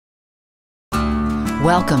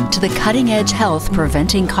Welcome to the Cutting Edge Health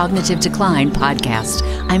Preventing Cognitive Decline podcast.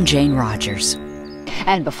 I'm Jane Rogers.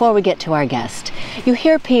 And before we get to our guest, you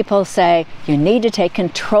hear people say you need to take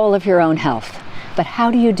control of your own health. But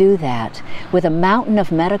how do you do that with a mountain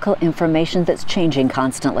of medical information that's changing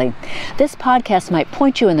constantly? This podcast might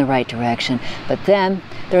point you in the right direction, but then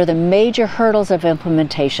there are the major hurdles of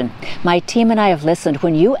implementation. My team and I have listened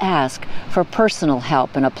when you ask for personal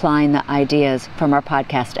help in applying the ideas from our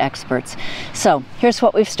podcast experts. So here's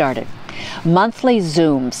what we've started. Monthly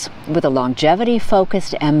Zooms with a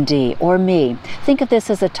longevity-focused MD or me. Think of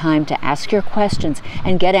this as a time to ask your questions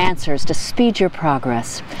and get answers to speed your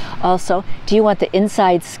progress. Also, do you want the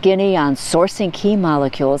inside skinny on sourcing key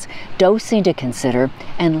molecules, dosing to consider,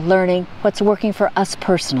 and learning what's working for us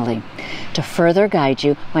personally? To further guide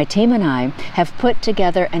you, my team and I have put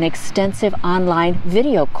together an extensive online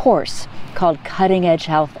video course called Cutting Edge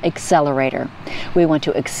Health Accelerator. We want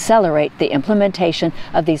to accelerate the implementation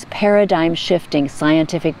of these paradigm-shifting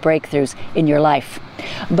scientific breakthroughs in your life.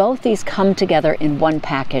 Both these come together in one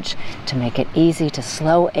package to make it easy to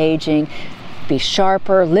slow aging, be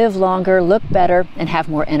sharper, live longer, look better, and have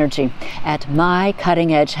more energy at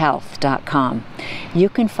mycuttingedgehealth.com. You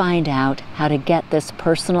can find out how to get this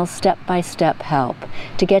personal step-by-step help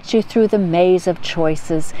to get you through the maze of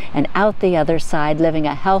choices and out the other side living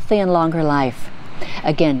a healthy and longer life.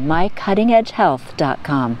 Again,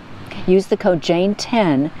 mycuttingedgehealth.com. Use the code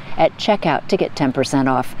JANE10 at checkout to get 10%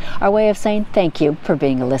 off. Our way of saying thank you for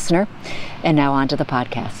being a listener. And now on to the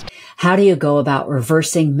podcast. How do you go about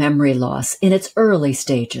reversing memory loss in its early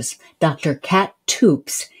stages? Dr. Kat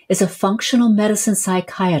Toups is a functional medicine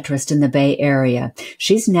psychiatrist in the Bay Area.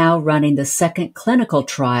 She's now running the second clinical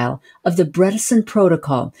trial of the Bredesen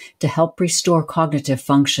protocol to help restore cognitive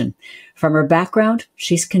function. From her background,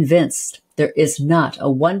 she's convinced there is not a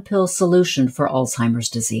one-pill solution for Alzheimer's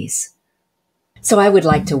disease. So I would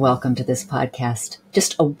like to welcome to this podcast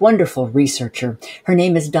just a wonderful researcher. Her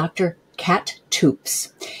name is Dr. Kat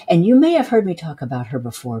Toups. And you may have heard me talk about her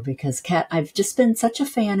before because, Kat, I've just been such a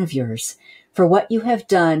fan of yours for what you have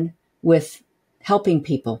done with helping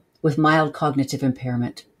people with mild cognitive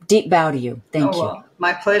impairment. Deep bow to you. Thank you. Well,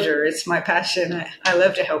 my pleasure. It's my passion. I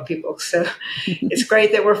love to help people. So it's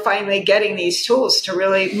great that we're finally getting these tools to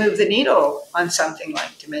really move the needle on something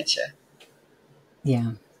like dementia.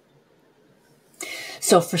 Yeah.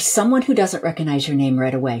 So for someone who doesn't recognize your name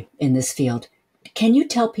right away in this field, can you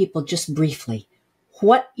tell people just briefly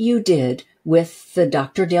what you did with the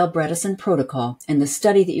Dr. Dale Bredesen protocol and the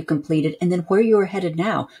study that you completed, and then where you are headed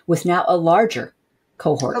now with now a larger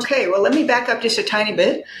cohort? Okay, well, let me back up just a tiny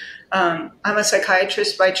bit. I'm a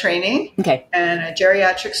psychiatrist by training, and a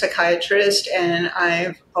geriatric psychiatrist, and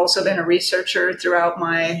I've also been a researcher throughout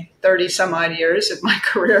my 30-some-odd years of my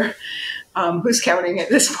career. Who's counting at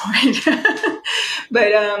this point?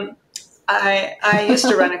 But I used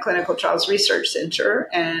to run a clinical trials research center,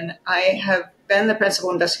 and I have been the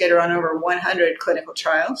principal investigator on over 100 clinical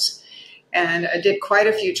trials. And I did quite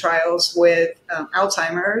a few trials with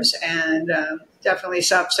Alzheimer's and definitely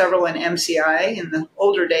several in MCI. In the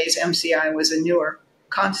older days, MCI was a newer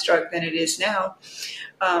construct than it is now.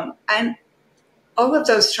 And all of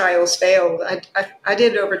those trials failed. I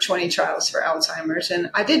did over 20 trials for Alzheimer's, and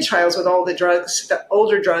I did trials with all the drugs, the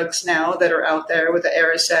older drugs now that are out there with the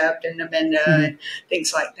Aricept and Namenda and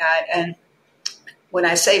things like that. And when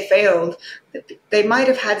I say failed, they might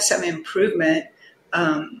have had some improvement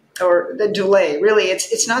or the delay. Really,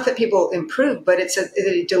 it's not that people improve, but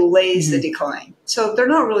it delays the decline. So they're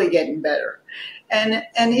not really getting better. And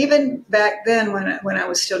even back then when I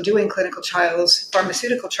was still doing clinical trials,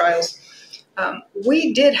 pharmaceutical trials,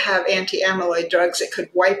 we did have anti-amyloid drugs that could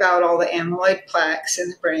wipe out all the amyloid plaques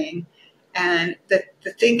in the brain. And the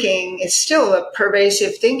thinking is still a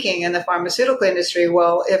pervasive thinking in the pharmaceutical industry.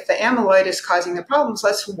 Well, if the amyloid is causing the problems,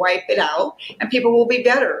 let's wipe it out and people will be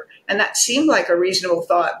better. And that seemed like a reasonable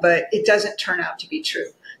thought, but it doesn't turn out to be true.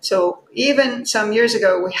 So even some years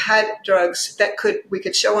ago, we had drugs that we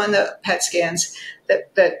could show on the PET scans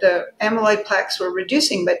that the amyloid plaques were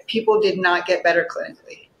reducing, but people did not get better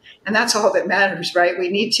clinically. And that's all that matters, right? We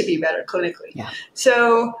need to be better clinically. Yeah.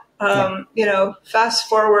 So, fast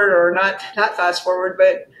forward or not fast forward,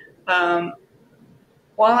 but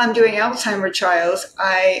while I'm doing Alzheimer trials,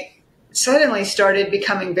 I suddenly started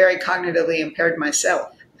becoming very cognitively impaired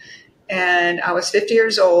myself. And I was 50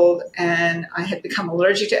 years old and I had become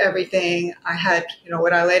allergic to everything. I had,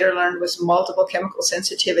 what I later learned was multiple chemical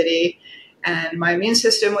sensitivity, and my immune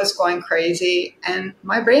system was going crazy and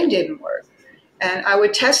my brain didn't work. And I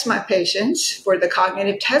would test my patients for the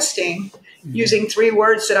cognitive testing, using 3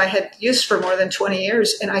 words that I had used for more than 20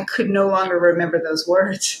 years, and I could no longer remember those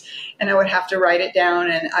words. And I would have to write it down,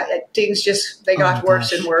 and things just, they got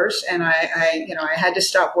worse and worse. And I had to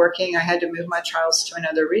stop working. I had to move my trials to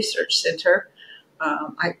another research center.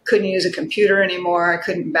 I couldn't use a computer anymore. I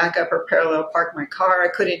couldn't back up or parallel park my car. I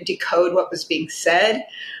couldn't decode what was being said.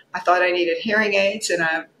 I thought I needed hearing aids, and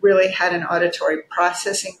I really had an auditory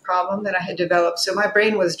processing problem that I had developed. So my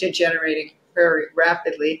brain was degenerating very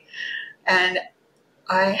rapidly. And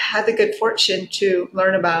I had the good fortune to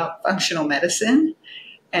learn about functional medicine.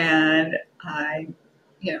 And I,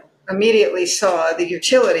 immediately saw the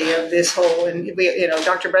utility of this whole, and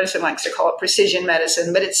Dr. Bredesen likes to call it precision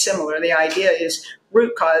medicine, but it's similar. The idea is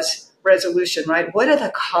root cause resolution, right? What are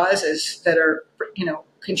the causes that are,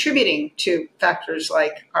 contributing to factors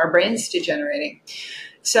like our brains degenerating?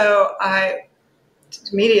 So I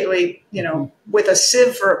immediately, with a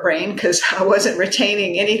sieve for a brain, because I wasn't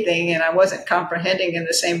retaining anything and I wasn't comprehending in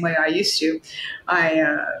the same way I used to,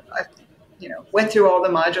 I went through all the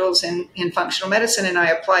modules in functional medicine, and I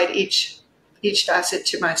applied each facet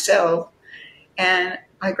to myself, and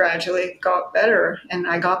I gradually got better, and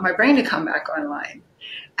I got my brain to come back online.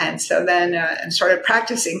 And so then and started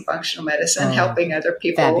practicing functional medicine, helping other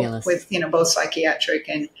people fabulous. With both psychiatric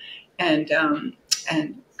and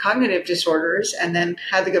cognitive disorders, and then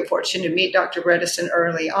had the good fortune to meet Dr. Bredesen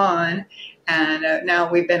early on. And now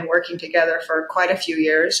we've been working together for quite a few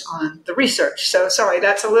years on the research. So sorry,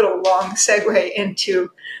 that's a little long segue into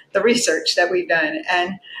the research that we've done.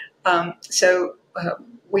 And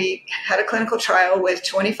we had a clinical trial with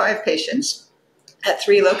 25 patients at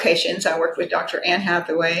 3 locations. I worked with Dr. Ann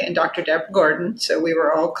Hathaway and Dr. Deborah Gordon. So we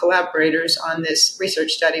were all collaborators on this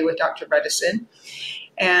research study with Dr. Bredesen.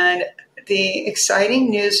 And the exciting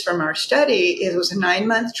news from our study is it was a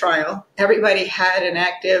 9-month trial. Everybody had an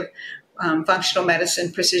active functional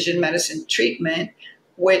medicine, precision medicine treatment,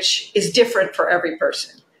 which is different for every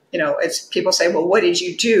person. As people say, well, what did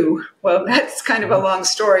you do? Well, that's kind of a long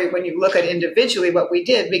story when you look at individually what we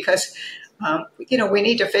did, because, we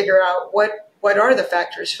need to figure out what are the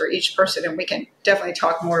factors for each person. And we can definitely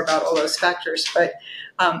talk more about all those factors. But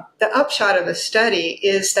the upshot of the study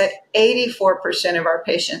is that 84% of our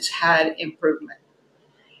patients had improvement.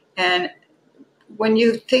 And when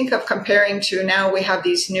you think of comparing to now, we have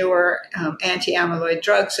these newer anti-amyloid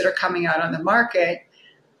drugs that are coming out on the market.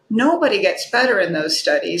 Nobody gets better in those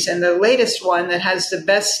studies. And the latest one that has the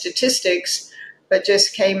best statistics that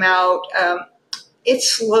just came out, it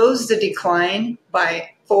slows the decline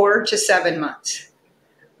by 4 to 7 months,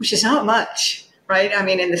 which is not much, right? I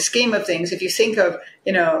mean, in the scheme of things, if you think of,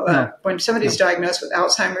 when somebody's diagnosed with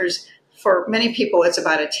Alzheimer's, for many people, it's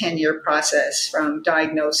about a 10-year process from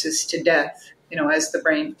diagnosis to death, as the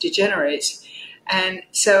brain degenerates. And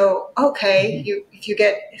so, if you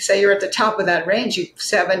get, say you're at the top of that range,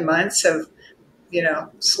 7 months of,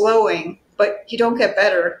 slowing, but you don't get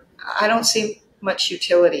better. I don't see much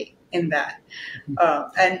utility in that.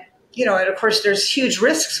 And of course, there's huge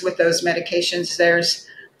risks with those medications. There's,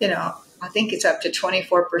 I think it's up to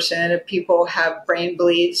 24% of people have brain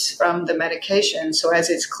bleeds from the medication. So as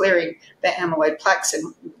it's clearing the amyloid plaques,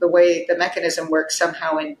 and the way the mechanism works,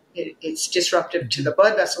 somehow it's disruptive to the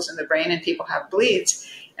blood vessels in the brain, and people have bleeds.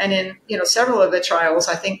 And in several of the trials,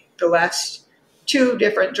 I think the last 2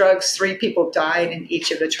 different drugs, 3 people died in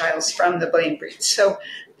each of the trials from the brain bleeds. So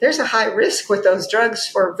there's a high risk with those drugs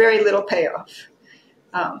for very little payoff.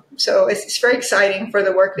 So it's very exciting for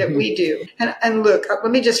the work that we do. And look,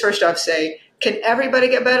 let me just first off say, can everybody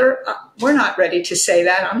get better? We're not ready to say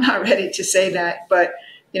that. I'm not ready to say that. But,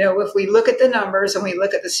 if we look at the numbers and we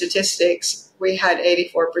look at the statistics, we had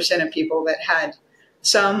 84% of people that had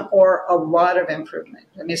some or a lot of improvement.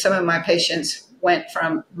 I mean, some of my patients went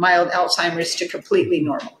from mild Alzheimer's to completely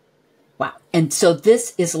normal. Wow. And so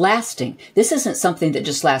this is lasting. This isn't something that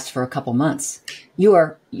just lasts for a couple months.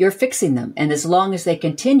 You're fixing them. And as long as they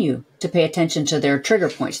continue to pay attention to their trigger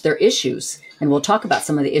points, their issues, and we'll talk about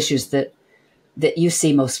some of the issues that you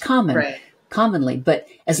see most commonly, but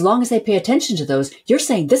as long as they pay attention to those, you're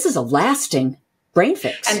saying this is a lasting brain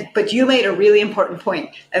fix. But you made a really important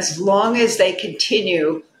point. As long as they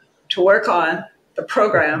continue to work on the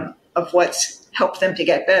program of what's helped them to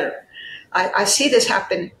get better. I see this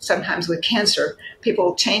happen sometimes with cancer.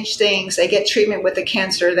 People change things. They get treatment with the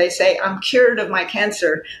cancer. They say, I'm cured of my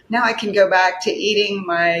cancer. Now I can go back to eating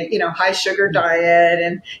my, high sugar diet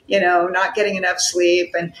and, not getting enough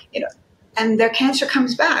sleep. And their cancer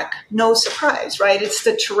comes back. No surprise, right? It's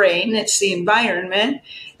the terrain. It's the environment.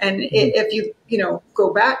 And if you,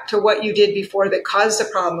 go back to what you did before that caused the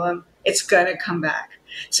problem, it's going to come back.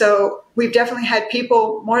 So we've definitely had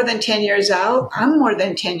people more than 10 years out. I'm more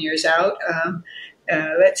than 10 years out.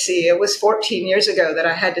 Let's see, it was 14 years ago that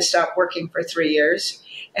I had to stop working for 3 years.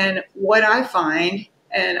 And what I find,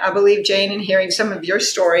 and I believe, Jane, in hearing some of your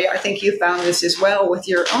story, I think you found this as well with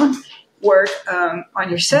your own work on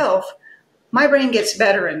yourself, my brain gets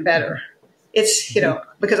better and better. It's,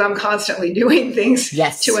 because I'm constantly doing things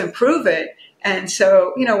to improve it. And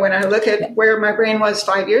so, when I look at where my brain was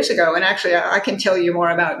 5 years ago, and actually I can tell you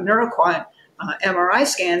more about neuroquant MRI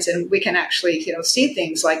scans, and we can actually, see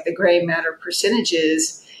things like the gray matter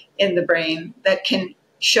percentages in the brain that can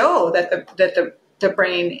show that the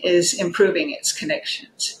brain is improving its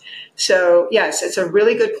connections. So yes, it's a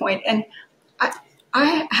really good point. And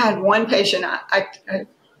I had one patient,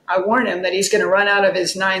 I warned him that he's going to run out of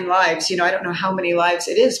his 9 lives. I don't know how many lives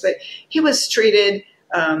it is, but he was treated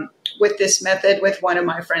with this method with one of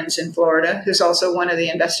my friends in Florida, who's also one of the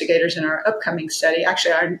investigators in our upcoming study.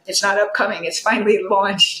 Actually, it's not upcoming, it's finally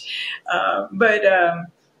launched. But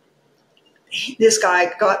this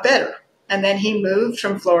guy got better. And then he moved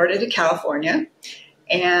from Florida to California,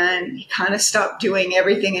 and he kind of stopped doing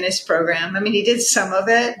everything in his program. I mean, he did some of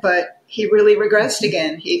it, but he really regressed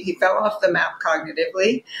again. He fell off the map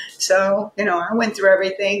cognitively. So, I went through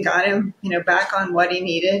everything, got him, back on what he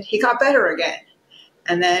needed. He got better again.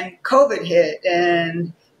 And then COVID hit,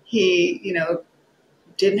 and he,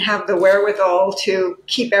 didn't have the wherewithal to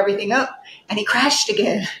keep everything up, and he crashed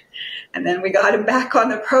again. And then we got him back on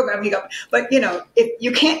the program. But if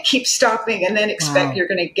you can't keep stopping and then expect you're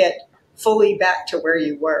going to get fully back to where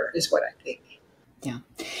you were, is what I think. Yeah.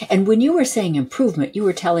 And when you were saying improvement, you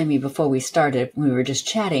were telling me before we started, when we were just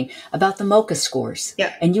chatting, about the MoCA scores.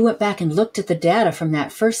 Yeah. And you went back and looked at the data from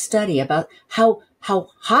that first study about how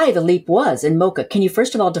high the leap was in MoCA. Can you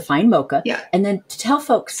first of all define MoCA? Yeah. And then tell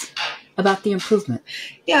folks about the improvement.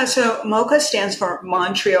 Yeah, so MoCA stands for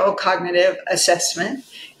Montreal Cognitive Assessment,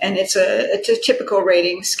 and it's a typical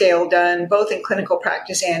rating scale done both in clinical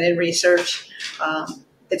practice and in research.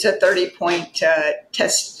 It's a 30-point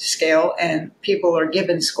test scale, and people are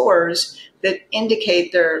given scores that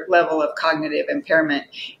indicate their level of cognitive impairment.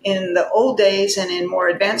 In the old days and in more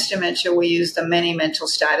advanced dementia, we use the Many Mental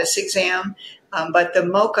Status Exam, but the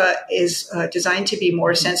MoCA is designed to be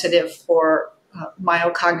more sensitive for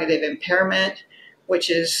mild cognitive impairment, which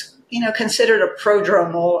is considered a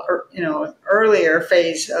prodromal or earlier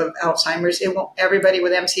phase of Alzheimer's. Everybody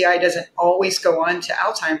with MCI doesn't always go on to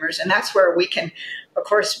Alzheimer's, and that's where we can, of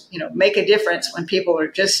course, make a difference when people are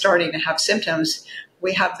just starting to have symptoms.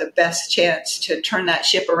 We have the best chance to turn that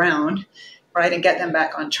ship around, right, and get them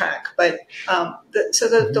back on track. But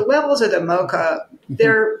the levels of the MoCA,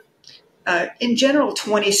 they're in general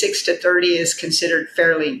 26 to 30 is considered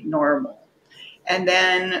fairly normal. And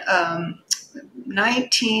then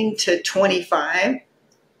 19 to 25,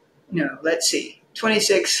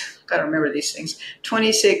 26, got to remember these things,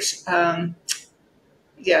 26, so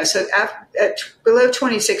at below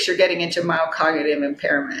 26, you're getting into mild cognitive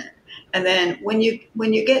impairment. And then when you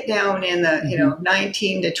get down in the,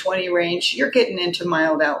 19 to 20 range, you're getting into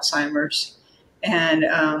mild Alzheimer's.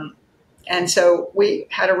 And so we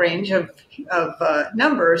had a range of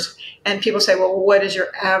numbers, and people say, well, what is your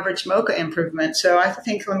average MoCA improvement? So I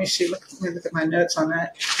think, let me look at my notes on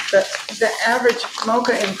that. The average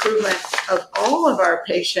MoCA improvement of all of our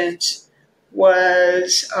patients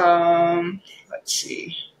was, I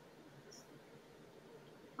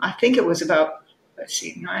think it was about,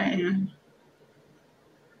 9.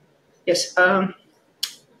 Yes.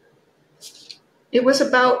 It was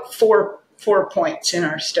about 4 points in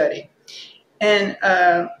our study.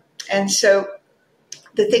 And so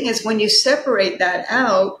the thing is, when you separate that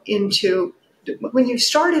out into, when you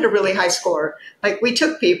start at a really high score, like we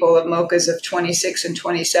took people of MoCAs of 26 and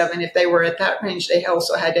 27, if they were at that range, they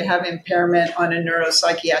also had to have impairment on a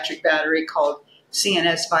neuropsychiatric battery called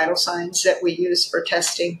CNS vital signs that we use for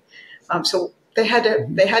testing. So they had to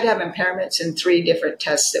have impairments in 3 different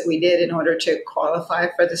tests that we did in order to qualify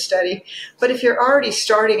for the study. But if you're already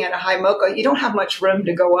starting at a high MoCA, you don't have much room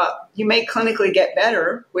to go up. You may clinically get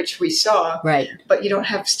better, which we saw, right, but you don't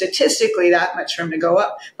have statistically that much room to go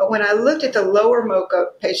up. But when I looked at the lower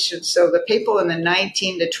MoCA patients, so the people in the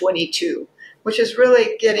 19 to 22, which is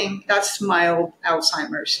really that's mild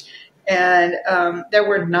Alzheimer's. And there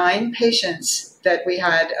were 9 patients that we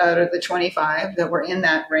had out of the 25 that were in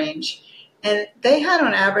that range. And they had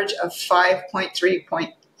on average a 5.3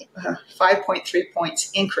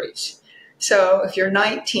 points increase. So if you're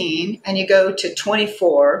 19 and you go to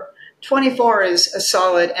 24 is a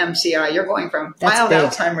solid MCI. You're going from mild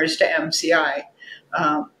Alzheimer's to MCI.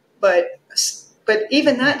 But but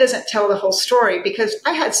even that doesn't tell the whole story, because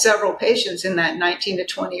I had several patients in that 19 to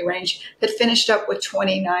 20 range that finished up with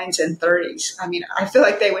 29s and 30s. I mean, I feel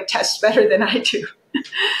like they would test better than I do.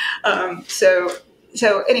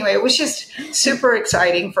 So anyway, it was just super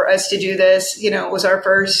exciting for us to do this. You know, it was our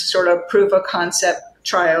first sort of proof of concept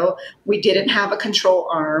trial. We didn't have a control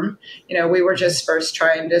arm. You know, we were just first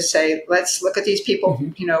trying to say, let's look at these people,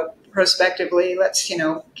 you know, prospectively. Let's, you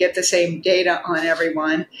know, get the same data on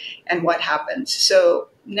everyone and what happens. So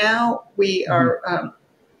now we are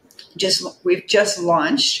we've just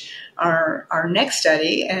launched our next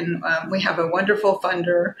study, and we have a wonderful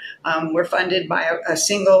funder. We're funded by a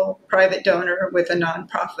single private donor with a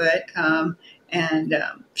nonprofit, and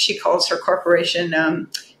she calls her corporation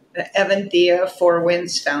the Evan Thea Four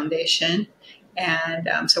Winds Foundation.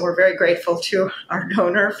 And so we're very grateful to our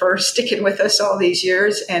donor for sticking with us all these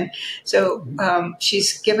years. And so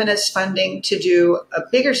she's given us funding to do a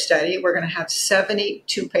bigger study. We're going to have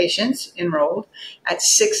 72 patients enrolled at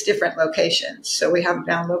 6 different locations. So we have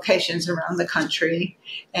now locations around the country,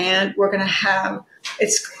 and we're going to have,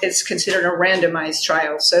 it's considered a randomized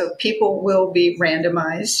trial. So people will be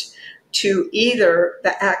randomized to either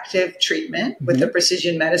the active treatment with the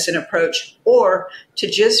precision medicine approach, or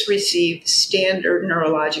to just receive standard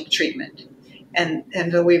neurologic treatment. And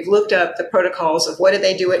we've looked up the protocols of what do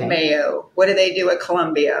they do at Mayo, what do they do at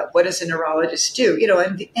Columbia, what does a neurologist do? You know,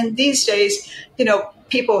 and these days, you know,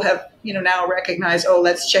 people have, you know, now recognized, oh,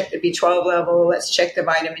 let's check the B12 level, let's check the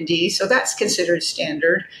vitamin D. So that's considered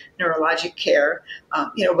standard neurologic care.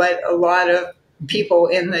 You know, but a lot of people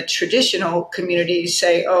in the traditional community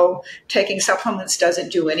say, oh, taking supplements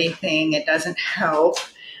doesn't do anything, it doesn't help.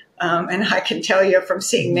 And I can tell you from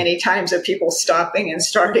seeing many times of people stopping and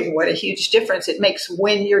starting what a huge difference it makes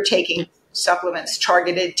when you're taking supplements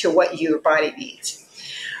targeted to what your body needs.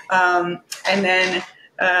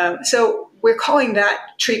 So we're calling that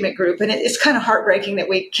treatment group, and it's kind of heartbreaking that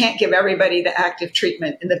we can't give everybody the active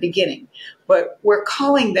treatment in the beginning, but we're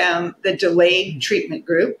calling them the delayed treatment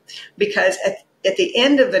group, because at the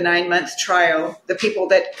end of the 9-month trial, the people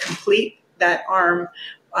that complete that arm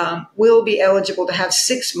will be eligible to have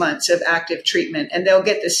 6 months of active treatment, and they'll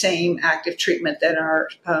get the same active treatment that our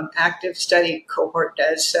active study cohort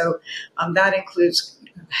does. So that includes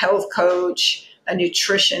a health coach, a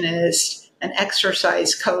nutritionist, an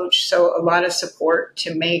exercise coach, so a lot of support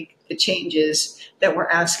to make the changes that we're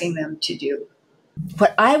asking them to do.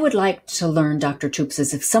 What I would like to learn, Dr. Toups,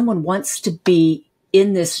 is if someone wants to be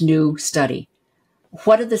in this new study,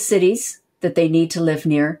 what are the cities that they need to live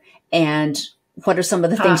near, and what are some of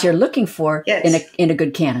the things you're looking for in a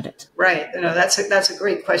good candidate? Right. No, that's a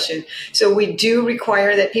great question. So we do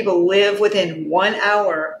require that people live within 1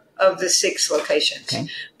 hour of the 6 locations,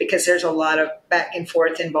 because there's a lot of back and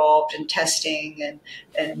forth involved in testing,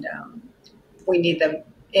 and we need them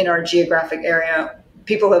in our geographic area.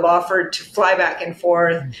 People have offered to fly back and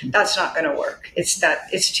forth. That's not going to work.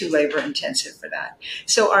 It's too labor intensive for that.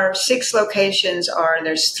 So our 6 locations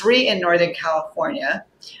there's 3 in Northern California,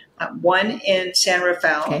 1 in San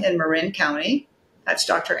Rafael in Marin County. That's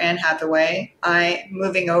Dr. Ann Hathaway. I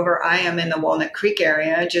am in the Walnut Creek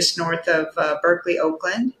area, just north of Berkeley,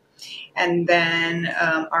 Oakland. And then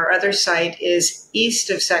our other site is east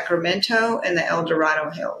of Sacramento in the El Dorado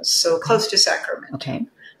Hills, so close to Sacramento.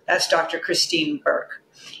 That's Dr. Christine Burke.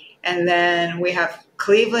 And then we have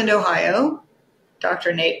Cleveland, Ohio,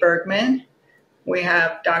 Dr. Nate Bergman. We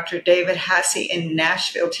have Dr. David Hasse in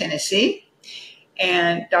Nashville, Tennessee.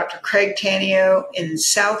 And Dr. Craig Tanio in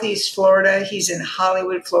Southeast Florida. He's in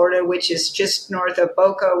Hollywood, Florida, which is just north of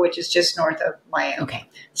Boca, which is just north of Miami.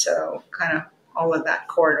 So kind of all of that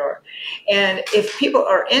corridor. And if people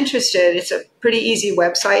are interested, it's a pretty easy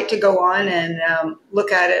website to go on and look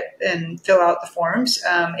at it and fill out the forms.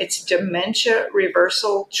 It's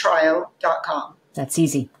dementiareversaltrial.com. That's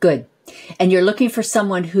easy. Good. And you're looking for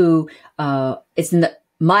someone who is in the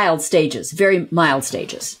mild stages, very mild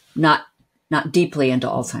stages, not deeply into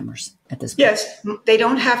Alzheimer's at this point. Yes, they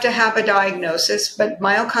don't have to have a diagnosis, but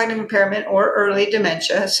mild cognitive impairment or early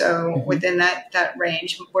dementia. So within that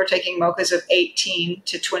range, we're taking MOCAs of 18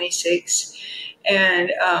 to 26.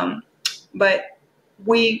 And but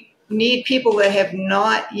we need people that have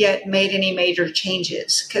not yet made any major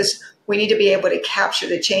changes, because we need to be able to capture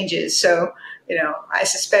the changes. So, you know, I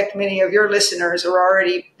suspect many of your listeners are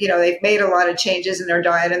already, you know, they've made a lot of changes in their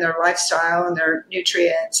diet and their lifestyle and their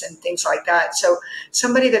nutrients and things like that. So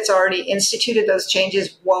somebody that's already instituted those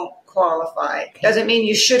changes won't qualify. Doesn't mean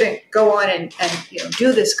you shouldn't go on and you know,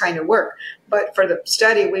 do this kind of work. But for the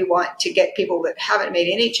study, we want to get people that haven't made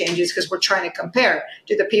any changes, because we're trying to compare.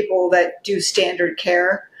 Do the people that do standard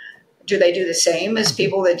care, do they do the same as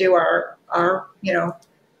people that do our our,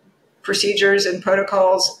 procedures and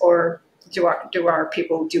protocols, or do our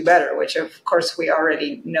people do better, which of course we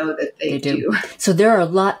already know that they do. So there are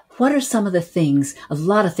what are some of a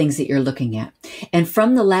lot of things that you're looking at? And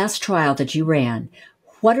from the last trial that you ran,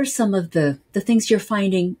 what are some of the things you're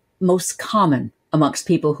finding most common amongst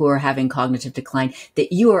people who are having cognitive decline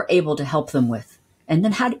that you are able to help them with? And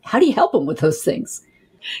then how do you help them with those things?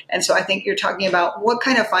 And so I think you're talking about what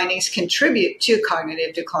kind of findings contribute to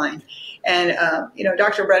cognitive decline. And,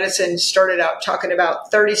 Dr. Bredesen started out talking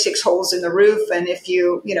about 36 holes in the roof. And if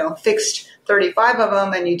you, fixed 35 of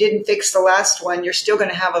them and you didn't fix the last one, you're still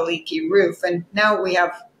going to have a leaky roof. And now we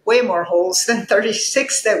have way more holes than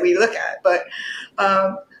 36 that we look at. But,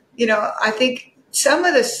 I think some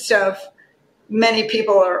of the stuff many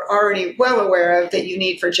people are already well aware of that you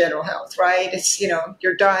need for general health, right? It's,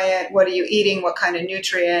 your diet, what are you eating, what kind of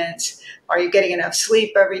nutrients, are you getting enough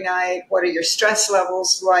sleep every night, what are your stress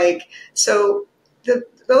levels like? So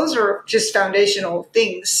those are just foundational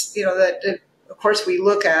things, that of course we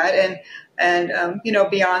look at, and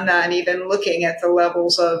beyond that, even looking at the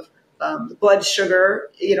levels of blood sugar,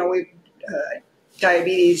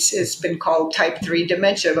 diabetes has been called type 3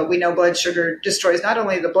 dementia, but we know blood sugar destroys not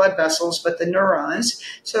only the blood vessels, but the neurons.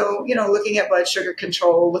 So, looking at blood sugar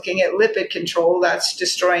control, looking at lipid control, that's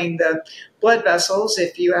destroying the blood vessels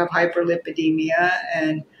if you have hyperlipidemia.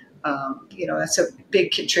 And, that's a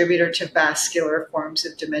big contributor to vascular forms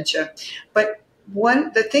of dementia. But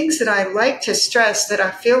the things that I like to stress that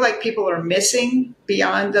I feel like people are missing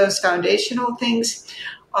beyond those foundational things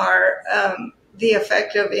are the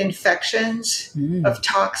effect of infections, of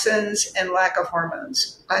toxins, and lack of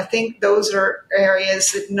hormones. I think those are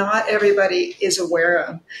areas that not everybody is aware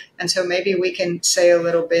of. And so maybe we can say a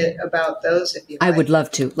little bit about those if you like. I would love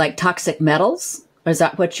to. Like toxic metals? Is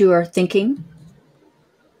that what you are thinking?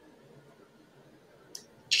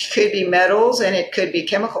 It could be metals and it could be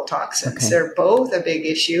chemical toxins. Okay. They're both a big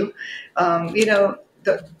issue. The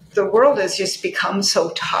world has just become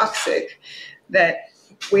so toxic that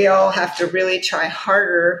we all have to really try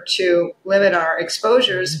harder to limit our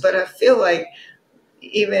exposures. But I feel like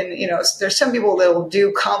even, there's some people that will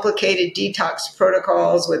do complicated detox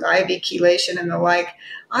protocols with IV chelation and the like.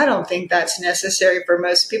 I don't think that's necessary for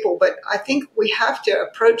most people, but I think we have to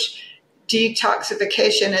approach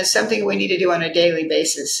detoxification as something we need to do on a daily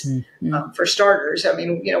basis. For starters, I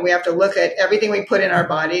mean, we have to look at everything we put in our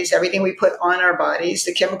bodies, everything we put on our bodies,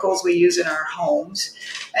 the chemicals we use in our homes.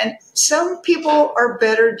 And some people are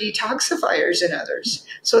better detoxifiers than others.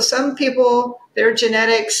 So some people, their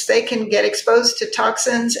genetics, they can get exposed to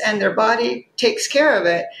toxins and their body takes care of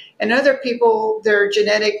it. And other people, their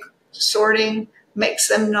genetic sorting makes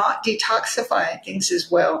them not detoxify things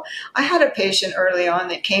as well. I had a patient early on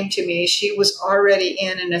that came to me. She was already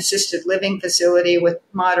in an assisted living facility with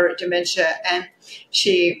moderate dementia, and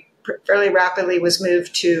she fairly rapidly was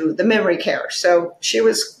moved to the memory care. So she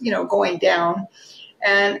was, going down,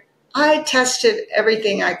 and I tested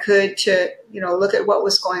everything I could to, look at what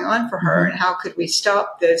was going on for her and how could we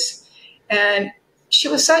stop this. And she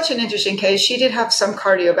was such an interesting case. She did have some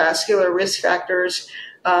cardiovascular risk factors,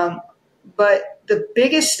 but the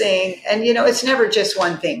biggest thing, and it's never just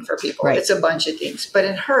one thing for people, right. It's a bunch of things. But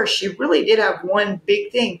in her, she really did have one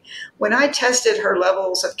big thing. When I tested her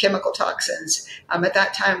levels of chemical toxins, at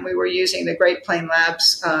that time we were using the Great Plains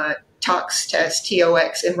Labs tox test,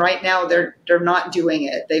 TOX, and right now they're not doing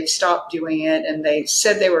it. They've stopped doing it, and they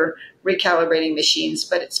said they were recalibrating machines,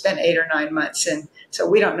 but it's been 8 or 9 months, and so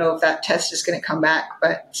we don't know if that test is going to come back.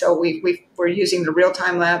 But so we're using the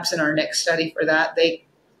real-time labs in our next study for that. They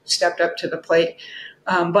stepped up to the plate.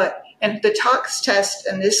 And the tox test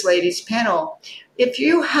in this lady's panel, if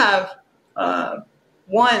you have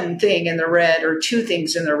one thing in the red or 2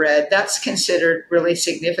 things in the red, that's considered really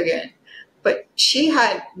significant. But she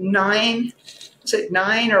had 9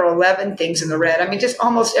 or 11 things in the red. I mean, just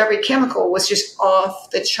almost every chemical was just off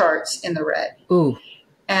the charts in the red. Ooh.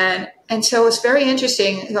 And so it's very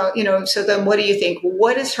interesting, so then what do you think?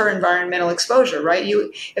 What is her environmental exposure, right?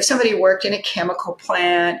 If somebody worked in a chemical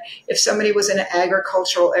plant, if somebody was in an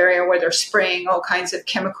agricultural area where they're spraying all kinds of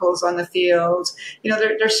chemicals on the fields,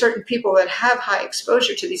 there's certain people that have high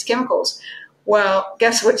exposure to these chemicals. Well,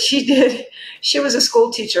 guess what she did? She was a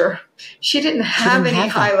school teacher. She didn't have any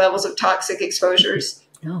high levels of toxic exposures.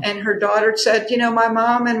 No. And her daughter said, my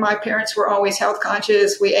mom and my parents were always health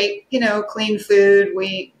conscious. We ate, clean food.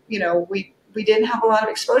 We didn't have a lot of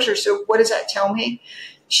exposure. So what does that tell me?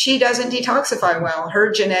 She doesn't detoxify well.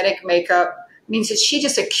 Her genetic makeup means that she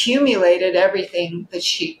just accumulated everything that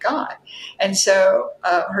she got. And so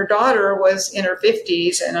her daughter was in her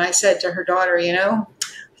 50s. And I said to her daughter, I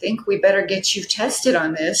think we better get you tested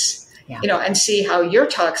on this. and see how your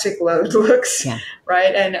toxic load looks,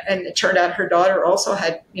 right? And it turned out her daughter also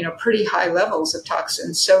had, pretty high levels of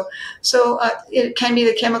toxins. So it can be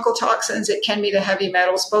the chemical toxins, it can be the heavy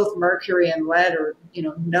metals, both mercury and lead are,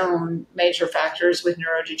 known major factors with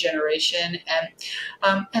neurodegeneration.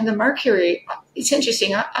 And the mercury, it's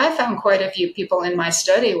interesting. I found quite a few people in my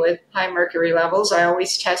study with high mercury levels. I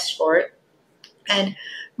always test for it. And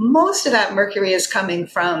most of that mercury is coming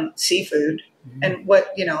from seafood and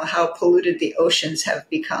how polluted the oceans have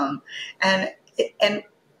become. And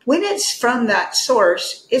when it's from that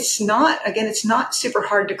source, it's not super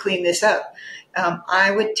hard to clean this up.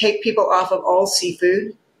 I would take people off of all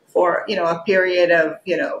seafood for, a period of,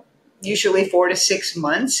 usually 4 to 6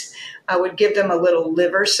 months. I would give them a little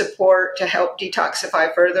liver support to help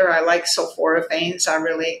detoxify further. I like sulforaphanes. I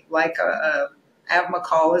really like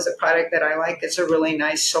Avmacol is a product that I like. It's a really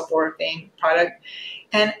nice sulforaphane product.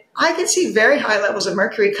 And I could see very high levels of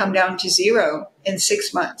mercury come down to 0 in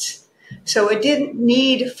 6 months. So it didn't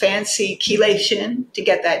need fancy chelation to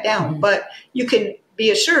get that down. But you can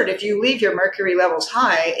be assured if you leave your mercury levels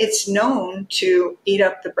high, it's known to eat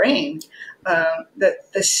up the brain. The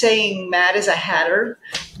saying "mad as a hatter"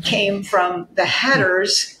 came from the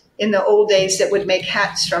hatters in the old days that would make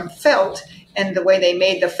hats from felt. And the way they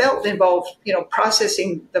made the felt involved,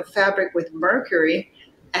 processing the fabric with mercury,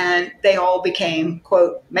 and they all became,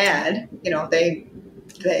 quote, mad.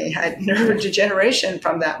 They had neurodegeneration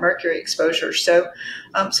from that mercury exposure. So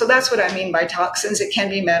that's what I mean by toxins. It can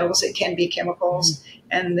be metals, it can be chemicals,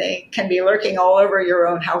 and they can be lurking all over your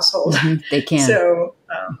own household. They can. So,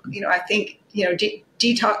 I think,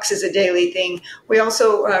 detox is a daily thing. We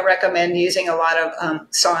also recommend using a lot of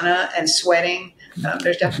sauna and sweating.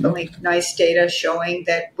 There's definitely nice data showing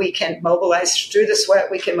that we can mobilize through the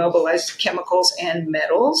sweat, we can mobilize chemicals and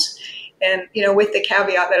metals. And, with the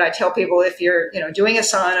caveat that I tell people, if you're, doing a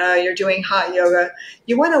sauna, you're doing hot yoga,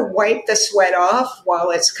 you want to wipe the sweat off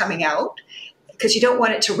while it's coming out because you don't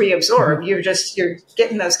want it to reabsorb. You're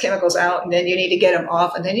getting those chemicals out, and then you need to get them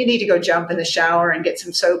off, and then you need to go jump in the shower and get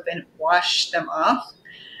some soap and wash them off.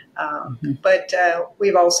 But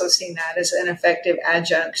we've also seen that as an effective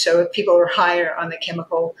adjunct. So if people are higher on the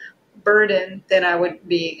chemical burden, then I would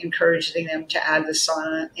be encouraging them to add the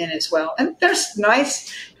sauna in as well. And there's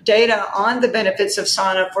nice data on the benefits of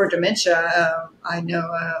sauna for dementia. I know,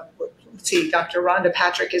 Dr. Rhonda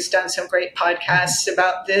Patrick has done some great podcasts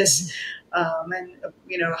about this, and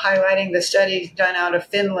highlighting the studies done out of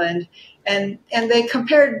Finland. And they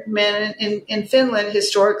compared men in Finland.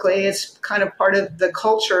 Historically, it's kind of part of the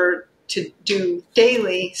culture to do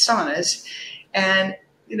daily saunas. And,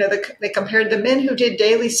 they compared the men who did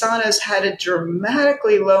daily saunas had a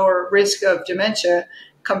dramatically lower risk of dementia.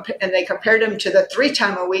 And they compared them to the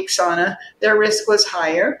 3-time-a-week sauna. Their risk was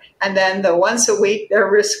higher. And then the once a week, their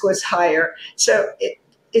risk was higher. So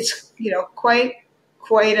it's, quite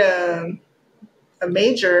a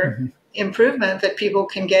major improvement that people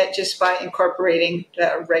can get just by incorporating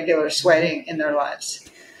the regular sweating in their lives.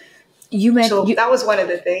 That was one of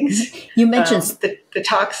the things. You mentioned the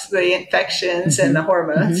infections and the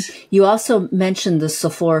hormones. You also mentioned the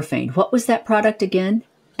sulforaphane. What was that product again?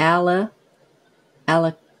 Avmacol.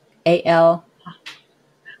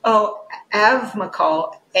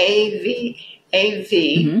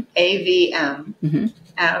 AVM.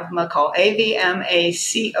 Avmacol,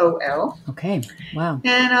 AVMACOL. Okay, wow.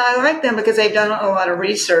 And I like them because they've done a lot of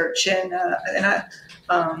research, and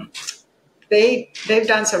they've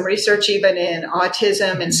done some research even in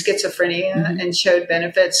autism and schizophrenia and showed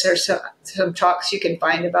benefits. There's some talks you can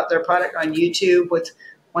find about their product on YouTube with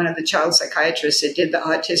one of the child psychiatrists that did the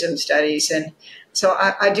autism studies. And so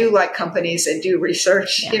I do like companies that do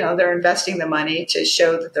research. They're investing the money to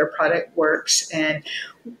show that their product works. And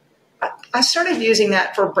I started using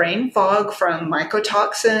that for brain fog from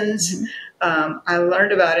mycotoxins. I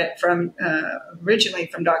learned about it originally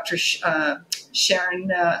from Dr. Sharon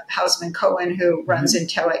Hausman-Cohen, who runs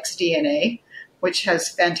Intellex DNA, which has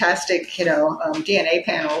fantastic, DNA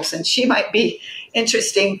panels. And she might be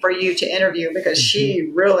interesting for you to interview because she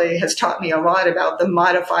really has taught me a lot about the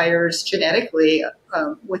modifiers genetically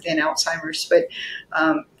within Alzheimer's. But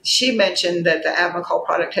she mentioned that the Avmacol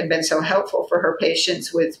product had been so helpful for her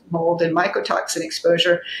patients with mold and mycotoxin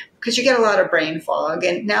exposure because you get a lot of brain fog.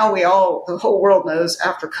 And now the whole world knows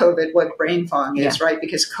after COVID what brain fog is, right?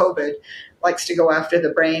 Because COVID likes to go after the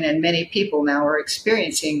brain, and many people now are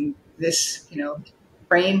experiencing this,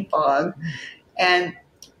 brain fog. And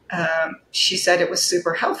she said it was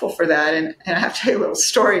super helpful for that. And I have to tell you a little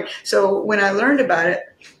story. So when I learned about it,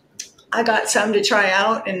 I got some to try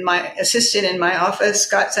out, and my assistant in my office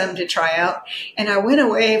got some to try out. And I went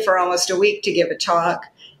away for almost a week to give a talk.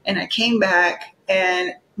 And I came back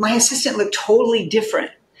and my assistant looked totally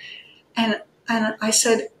different. And I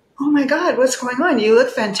said, "Oh my God, what's going on? You look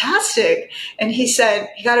fantastic." And he said,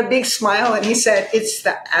 he got a big smile and he said, "It's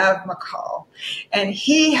the Avmacol." And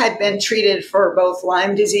he had been treated for both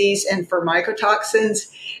Lyme disease and for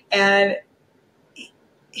mycotoxins. And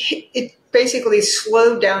it basically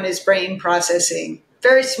slowed down his brain processing.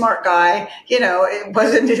 Very smart guy. It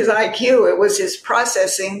wasn't his IQ. It was his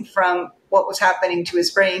processing from what was happening to his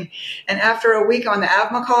brain. And after a week on the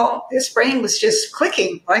Avmacol, his brain was just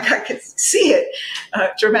clicking, like I could see it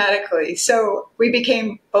dramatically. So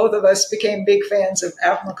both of us became big fans of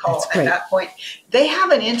Avmacol at that point. They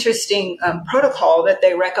have an interesting protocol that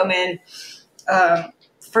they recommend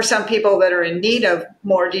for some people that are in need of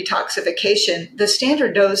more detoxification. The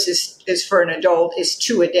standard dose is for an adult is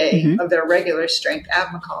 2 a day of their regular strength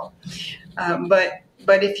Avmacol.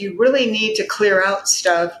 But if you really need to clear out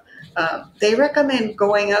stuff, they recommend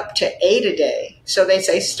going up to 8 a day. So they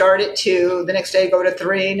say start at 2, the next day go to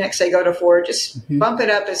 3, next day go to 4. Just bump it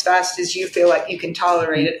up as fast as you feel like you can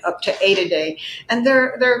tolerate it, up to 8 a day. And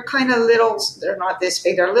they're kind of little. They're not this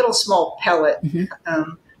big. They're a little small pellet.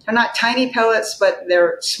 They're not tiny pellets, but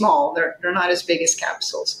they're small. They're not as big as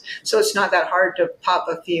capsules. So it's not that hard to pop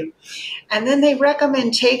a few. And then they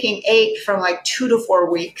recommend taking 8 from like 2 to 4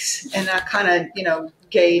 weeks. And I kind of,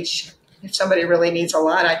 gauge if somebody really needs a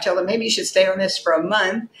lot. I tell them maybe you should stay on this for a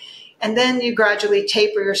month. And then you gradually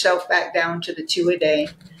taper yourself back down to the 2 a day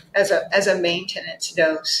as a maintenance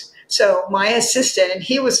dose. So my assistant, and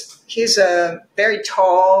he's very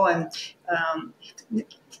tall and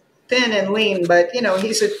thin and lean, but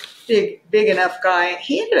he's a big enough guy.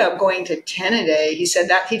 He ended up going to 10 a day. He said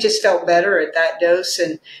that he just felt better at that dose,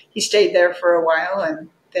 and he stayed there for a while and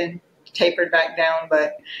then tapered back down.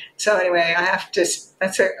 But so anyway,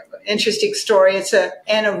 that's an interesting story. It's an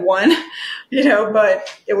N of 1,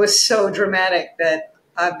 but it was so dramatic that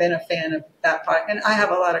I've been a fan of that product. And I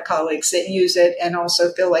have a lot of colleagues that use it and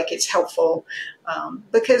also feel like it's helpful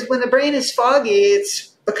because when the brain is foggy, it's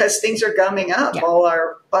because things are gumming up all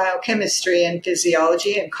our biochemistry and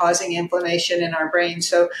physiology and causing inflammation in our brain.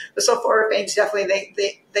 So the sulforaphanes definitely,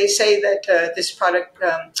 they say that this product,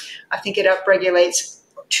 I think it upregulates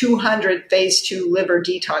 200 phase 2 liver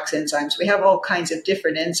detox enzymes. We have all kinds of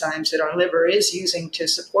different enzymes that our liver is using to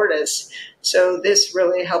support us. So this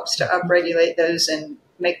really helps to upregulate those and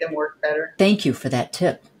make them work better. Thank you for that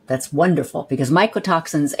tip. That's wonderful because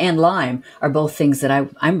mycotoxins and Lyme are both things that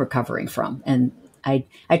I'm recovering from. And I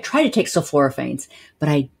try to take sulforaphanes, but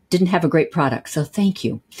I didn't have a great product. So thank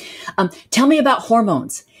you. Tell me about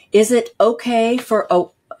hormones. Is it okay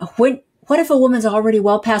what if a woman's already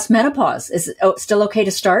well past menopause? Is it still okay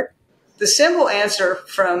to start? The simple answer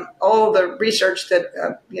from all the research that,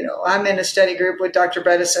 I'm in a study group with Dr.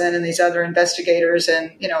 Bredesen and these other investigators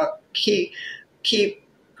and, key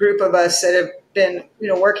group of us that have been,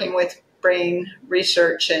 working with brain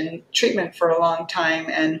research and treatment for a long time.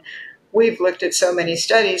 And we've looked at so many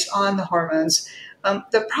studies on the hormones.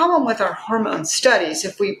 The problem with our hormone studies,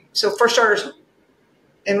 so for starters,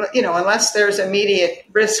 unless there's immediate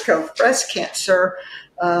risk of breast cancer,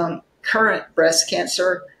 current breast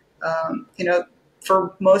cancer,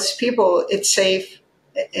 for most people, it's safe.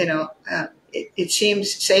 It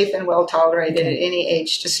seems safe and well tolerated at any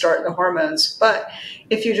age to start the hormones. But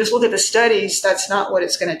if you just look at the studies, that's not what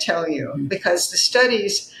it's going to tell you, because the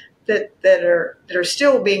studies that are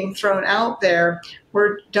still being thrown out there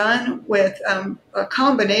were done with a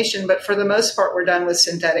combination, but for the most part, were done with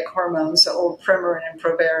synthetic hormones, the old Premarin and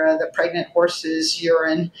Provera, the pregnant horse's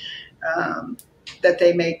urine that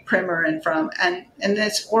they make Premarin from, and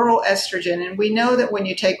it's oral estrogen. And we know that when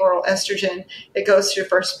you take oral estrogen, it goes through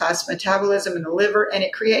first pass metabolism in the liver, and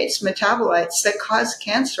it creates metabolites that cause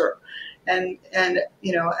cancer. And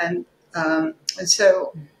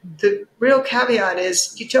so the real caveat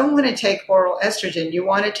is you don't want to take oral estrogen. You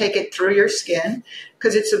want to take it through your skin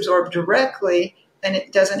because it's absorbed directly and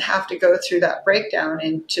it doesn't have to go through that breakdown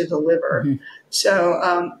into the liver. Mm-hmm.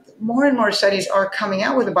 So more and more studies are coming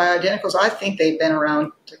out with the bioidenticals. I think they've been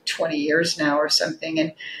around 20 years now or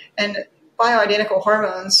something. And bioidentical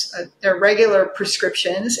hormones, they're regular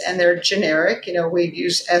prescriptions and they're generic. We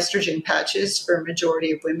use estrogen patches for a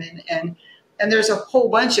majority of women, and there's a whole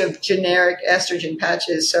bunch of generic estrogen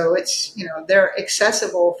patches. So it's, they're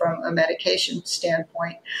accessible from a medication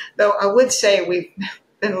standpoint. Though I would say we've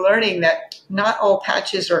been learning that not all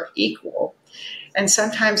patches are equal. And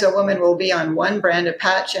sometimes a woman will be on one brand of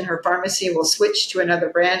patch and her pharmacy will switch to another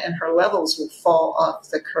brand and her levels will fall off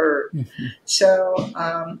the curve. Mm-hmm. So,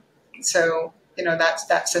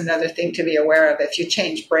 that's another thing to be aware of. If you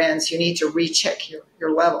change brands, you need to recheck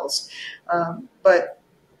your levels. But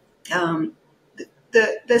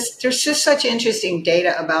there's just such interesting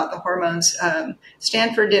data about the hormones.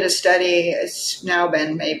 Stanford did a study. It's now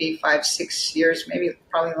been maybe 5-6 years, maybe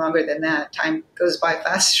probably longer than that. Time goes by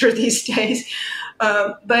faster these days.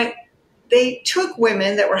 But they took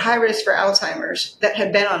women that were high risk for Alzheimer's that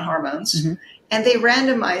had been on hormones, and they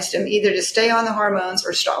randomized them either to stay on the hormones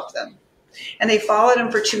or stop them. And they followed them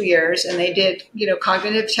for 2 years, and they did,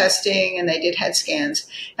 cognitive testing, and they did head scans.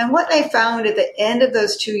 And what they found at the end of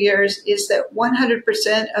those 2 years is that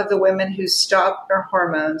 100% of the women who stopped their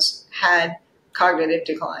hormones had cognitive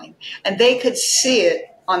decline. And they could see it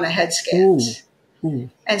on the head scans.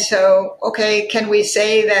 And so, okay, can we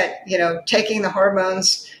say that, taking the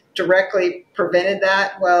hormones directly prevented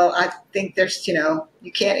that? Well, I think there's,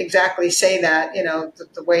 you can't exactly say that,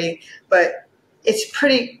 the way, but it's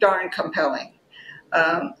pretty darn compelling.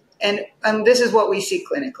 And this is what we see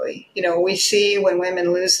clinically. We see when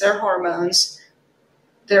women lose their hormones,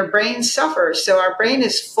 their brain suffers. So our brain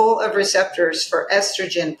is full of receptors for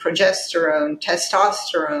estrogen, progesterone,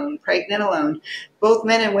 testosterone, pregnenolone. Both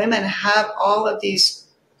men and women have all of these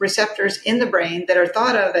receptors in the brain that are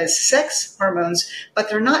thought of as sex hormones, but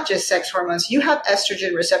they're not just sex hormones. You have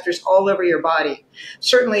estrogen receptors all over your body,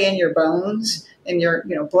 certainly in your bones, in your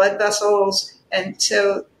blood vessels. And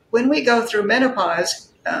so when we go through menopause,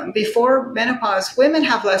 before menopause, women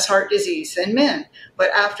have less heart disease than men.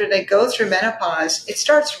 But after they go through menopause, it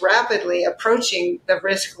starts rapidly approaching the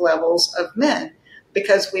risk levels of men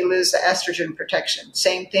because we lose the estrogen protection.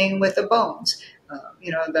 Same thing with the bones.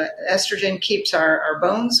 The estrogen keeps our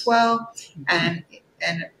bones well. And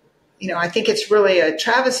I think it's really a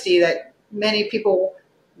travesty that many people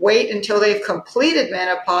wait until they've completed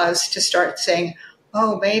menopause to start saying,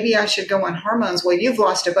 oh, maybe I should go on hormones. Well, you've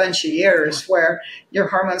lost a bunch of years where your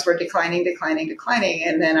hormones were declining.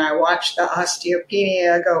 And then I watched the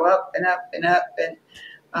osteopenia go up and up and up.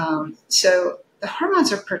 And so the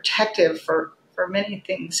hormones are protective for many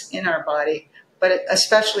things in our body, but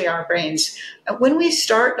especially our brains. When we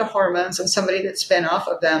start the hormones on somebody that's been off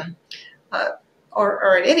of them,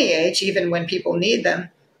 or at any age, even when people need them,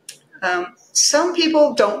 some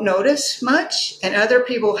people don't notice much, and other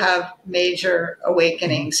people have major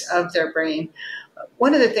awakenings of their brain.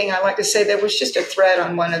 One of the things I like to say, there was just a thread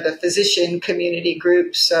on one of the physician community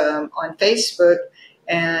groups on Facebook,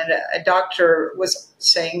 and a doctor was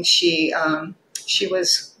saying she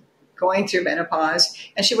was going through menopause,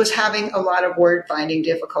 and she was having a lot of word finding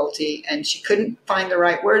difficulty, and she couldn't find the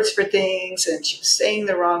right words for things, and she was saying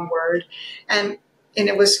the wrong word. And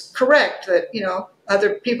it was correct that,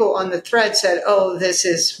 other people on the thread said, oh, this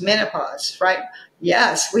is menopause, right?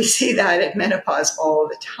 Yes, we see that at menopause all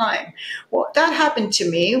the time. Well, that happened to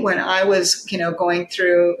me when I was, going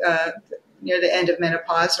through near the end of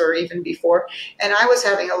menopause or even before, and I was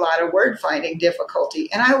having a lot of word finding difficulty.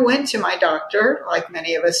 And I went to my doctor, like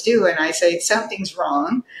many of us do, and I say, something's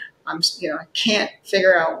wrong. I can't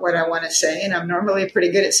figure out what I want to say, and I'm normally pretty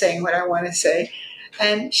good at saying what I want to say.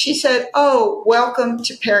 And she said, oh, welcome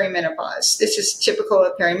to perimenopause. This is typical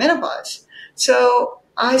of perimenopause. So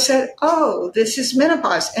I said, oh, this is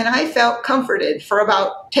menopause. And I felt comforted for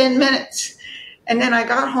about 10 minutes. And then I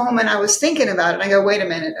got home and I was thinking about it. I go, wait a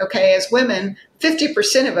minute. Okay, as women,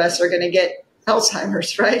 50% of us are going to get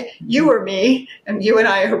Alzheimer's, right? You or me, and you and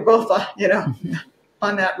I are both,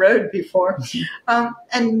 on that road before.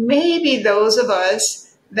 And maybe those of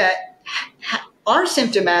us that are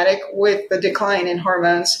symptomatic with the decline in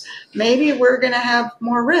hormones, maybe we're going to have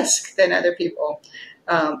more risk than other people.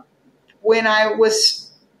 When I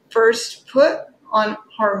was first put on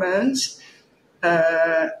hormones,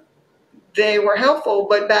 they were helpful,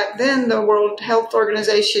 but back then the World Health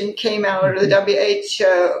Organization came out, or the WHI,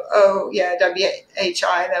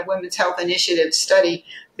 the Women's Health Initiative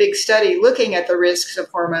big study looking at the risks of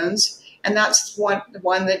hormones. And that's one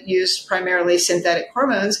that used primarily synthetic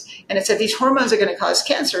hormones. And it said these hormones are going to cause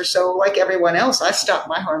cancer. So like everyone else, I stopped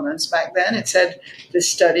my hormones back then. It said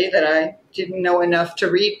this study that I didn't know enough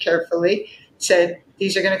to read carefully said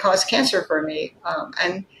these are going to cause cancer for me.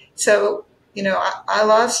 And so, I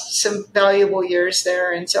lost some valuable years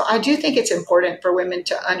there. And so I do think it's important for women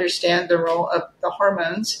to understand the role of the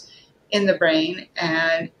hormones in the brain.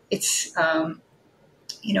 And it's,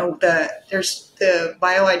 there's the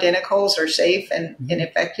bioidenticals are safe and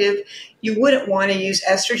ineffective. You wouldn't want to use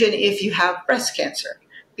estrogen if you have breast cancer,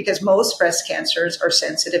 because most breast cancers are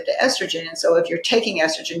sensitive to estrogen. And so if you're taking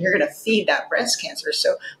estrogen, you're going to feed that breast cancer.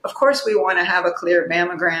 So of course we want to have a clear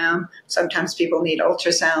mammogram. Sometimes people need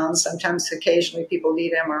ultrasounds. Sometimes occasionally people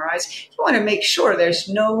need MRIs. You want to make sure there's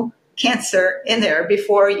no cancer in there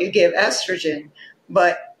before you give estrogen.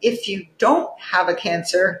 But if you don't have a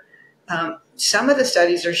cancer, some of the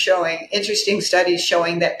studies are showing, interesting studies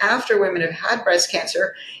showing that after women have had breast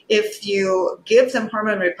cancer, if you give them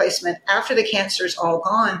hormone replacement after the cancer is all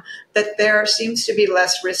gone, that there seems to be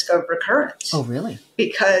less risk of recurrence. Oh, really?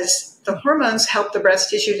 Because the hormones help the breast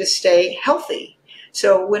tissue to stay healthy.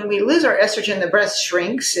 So when we lose our estrogen, the breast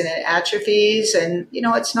shrinks and it atrophies, and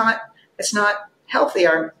it's not healthy.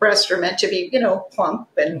 Our breasts are meant to be, plump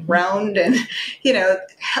and round, and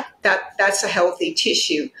that's a healthy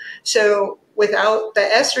tissue. So without the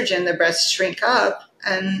estrogen, the breasts shrink up,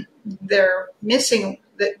 and they're missing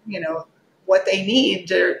what they need.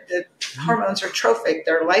 The hormones are trophic.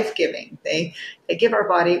 They're life-giving. They give our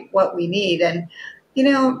body what we need. And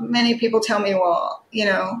many people tell me, well,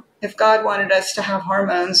 if God wanted us to have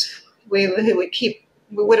hormones, we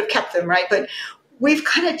would have kept them, right? But we've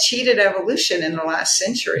kind of cheated evolution in the last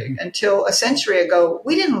century. Until a century ago,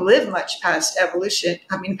 we didn't live much past evolution.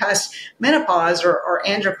 Past menopause or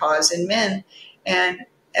andropause in men. And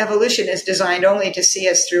evolution is designed only to see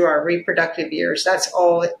us through our reproductive years. That's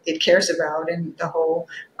all it cares about. And the whole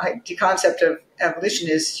the concept of evolution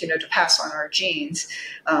is, to pass on our genes.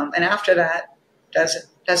 And after that,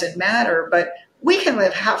 doesn't matter. But we can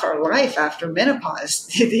live half our life after menopause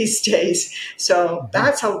these days. So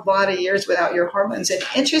that's a lot of years without your hormones. And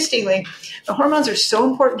interestingly, the hormones are so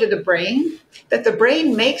important to the brain that the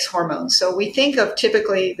brain makes hormones. So we think of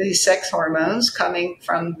typically these sex hormones coming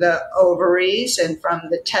from the ovaries and from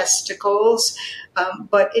the testicles.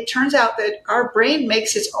 But it turns out that our brain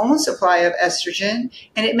makes its own supply of estrogen,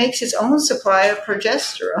 and it makes its own supply of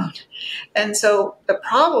progesterone. And so the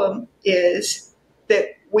problem is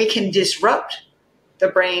that we can disrupt the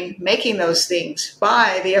brain making those things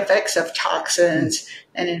by the effects of toxins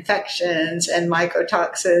and infections and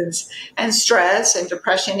mycotoxins and stress and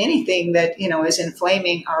depression. Anything that is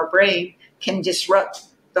inflaming our brain can disrupt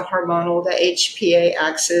the hormonal, the HPA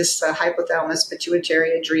axis, the hypothalamus,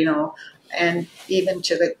 pituitary, adrenal, and even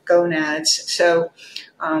to the gonads. So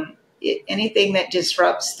anything that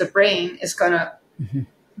disrupts the brain is going to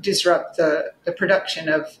disrupt the production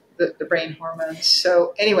of the brain hormones.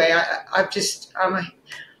 So anyway, I'm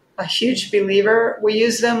a huge believer. We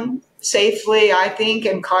use them safely, I think,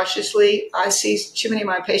 and cautiously. I see too many of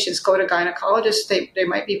my patients go to gynecologists. They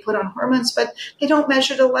might be put on hormones, but they don't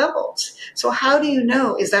measure the levels. So how do you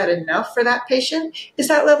know? Is that enough for that patient? Is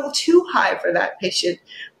that level too high for that patient?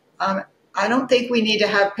 I don't think we need to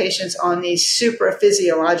have patients on these super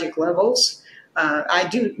physiologic levels. I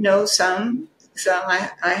do know some. So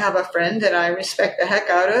I have a friend that I respect the heck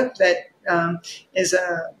out of that is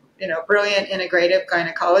a brilliant integrative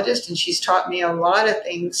gynecologist, and she's taught me a lot of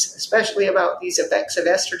things, especially about these effects of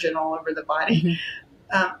estrogen all over the body.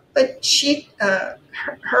 But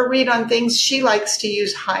her read on things, she likes to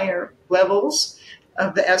use higher levels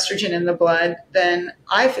of the estrogen in the blood than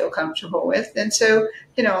I feel comfortable with. And so,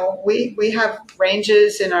 we have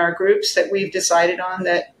ranges in our groups that we've decided on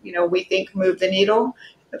that, we think move the needle.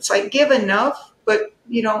 It's like give enough, but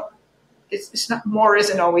it's not, more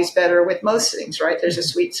isn't always better with most things, right? There's a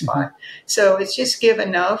sweet spot. So it's just give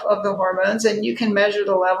enough of the hormones, and you can measure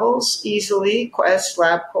the levels easily. Quest,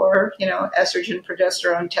 LabCorp, estrogen,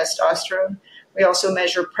 progesterone, testosterone. We also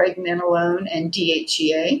measure pregnenolone and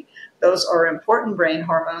DHEA. Those are important brain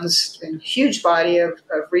hormones, and a huge body of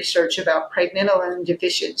research about pregnenolone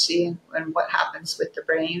deficiency and what happens with the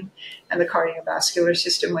brain and the cardiovascular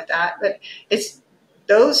system with that. But it's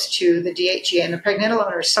those two, the DHEA and the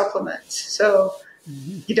pregnenolone, are supplements. So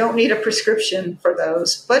you don't need a prescription for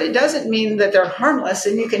those. But it doesn't mean that they're harmless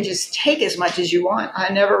and you can just take as much as you want.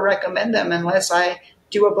 I never recommend them unless I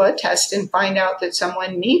do a blood test and find out that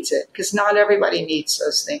someone needs it, because not everybody needs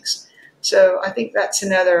those things. So I think that's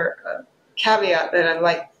another caveat that I'd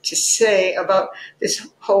like to say about this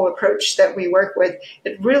whole approach that we work with.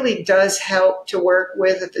 It really does help to work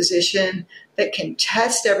with a physician that can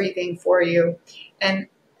test everything for you and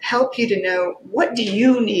help you to know what do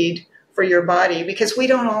you need for your body, because we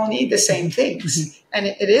don't all need the same things. And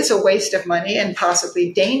it is a waste of money and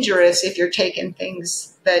possibly dangerous if you're taking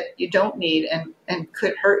things that you don't need and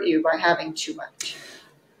could hurt you by having too much.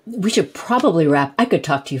 We should probably wrap. I could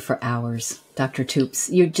talk to you for hours, Dr. Toups.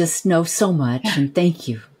 You just know so much, and thank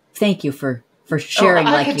you. Thank you for sharing.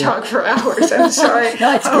 I could talk for hours. I'm sorry.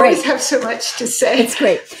 No, it's great. I always have so much to say. It's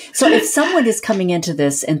great. So if someone is coming into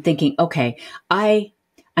this and thinking, okay, I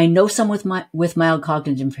know someone with mild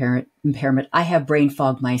cognitive impairment. I have brain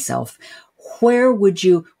fog myself. Where would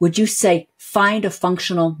you say find a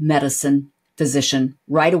functional medicine physician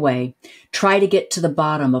right away? Try to get to the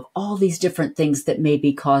bottom of all these different things that may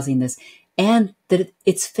be causing this, and that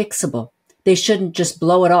it's fixable. They shouldn't just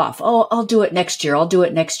blow it off. Oh, I'll do it next year. I'll do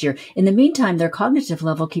it next year. In the meantime, their cognitive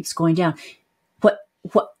level keeps going down.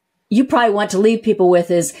 what you probably want to leave people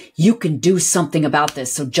with is you can do something about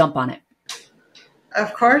this. So jump on it.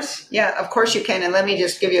 Of course. Yeah, of course you can. And let me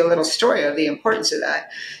just give you a little story of the importance of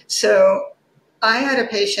that. So I had a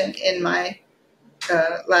patient in my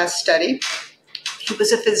last study. He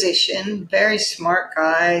was a physician, very smart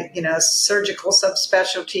guy, surgical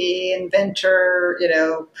subspecialty, inventor,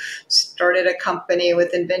 started a company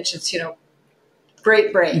with inventions,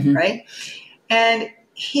 great brain, right? And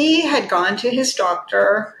he had gone to his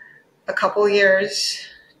doctor a couple years,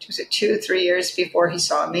 was it 2-3 years before he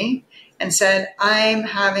saw me, and said, I'm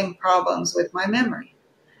having problems with my memory.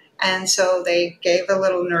 And so they gave a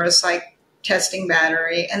little neuropsych testing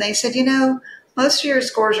battery, and they said, most of your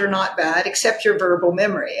scores are not bad except your verbal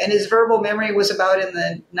memory. And his verbal memory was about in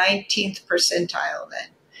the 19th percentile then,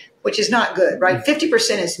 which is not good, right?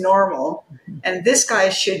 50% is normal. And this guy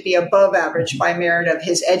should be above average by merit of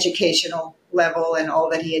his educational level and all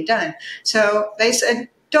that he had done. So they said,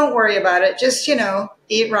 don't worry about it. Just,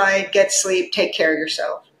 eat right, get sleep, take care of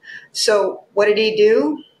yourself. So what did he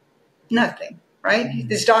do? Nothing, right?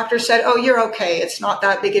 His doctor said, oh, you're okay. It's not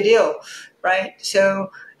that big a deal, right?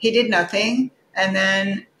 So he did nothing. And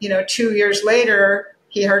then, 2 years later,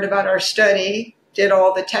 he heard about our study, did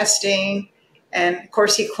all the testing, and of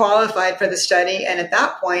course he qualified for the study. And at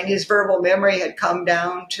that point, his verbal memory had come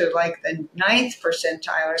down to like the 9th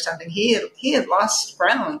percentile or something. He had lost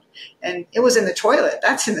ground, and it was in the toilet.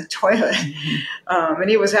 That's in the toilet. And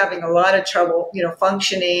he was having a lot of trouble,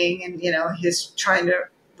 functioning, and, he's trying to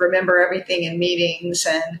remember everything in meetings.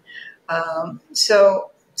 And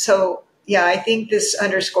so yeah, I think this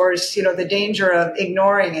underscores, the danger of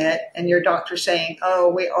ignoring it and your doctor saying, oh,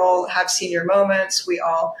 we all have senior moments. We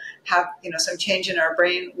all have, some change in our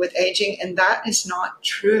brain with aging. And that is not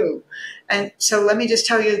true. And so let me just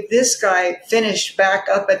tell you, this guy finished back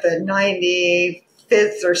up at the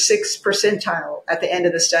 95th or 6th percentile at the end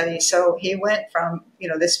of the study. So he went from,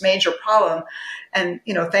 this major problem. And,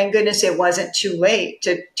 thank goodness it wasn't too late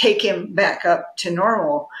to take him back up to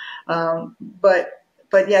normal.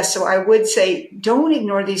 But yes, so I would say don't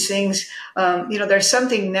ignore these things. There's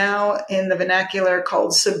something now in the vernacular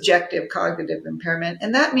called subjective cognitive impairment.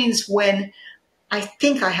 And that means when I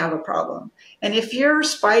think I have a problem. And if your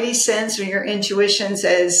spidey sense or your intuition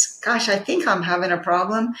says, gosh, I think I'm having a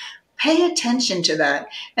problem, pay attention to that.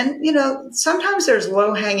 And, sometimes there's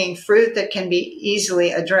low-hanging fruit that can be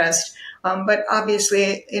easily addressed. But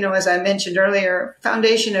obviously, as I mentioned earlier,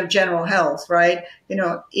 foundation of general health, right?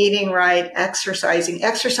 Eating right, exercising.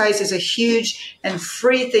 Exercise is a huge and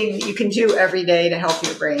free thing that you can do every day to help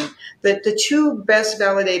your brain. The two best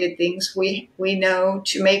validated things we know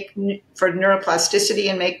to make for neuroplasticity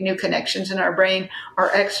and make new connections in our brain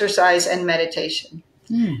are exercise and meditation.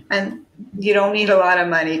 And you don't need a lot of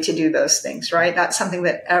money to do those things, right? That's something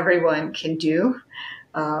that everyone can do.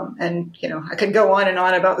 And, I could go on and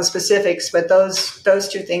on about the specifics, but those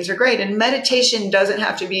two things are great. And meditation doesn't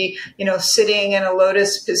have to be, sitting in a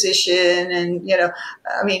lotus position. And,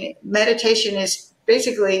 meditation is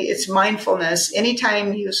basically, it's mindfulness.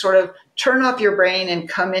 Anytime you sort of turn off your brain and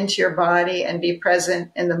come into your body and be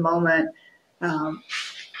present in the moment,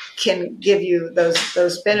 can give you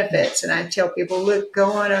those benefits. And I tell people, look,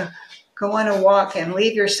 go on a walk and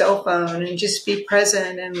leave your cell phone and just be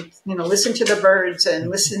present and, listen to the birds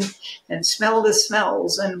and listen and smell the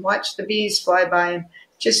smells and watch the bees fly by and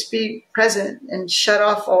just be present and shut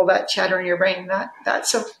off all that chatter in your brain.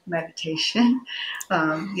 That's a meditation,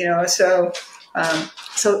 So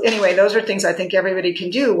anyway, those are things I think everybody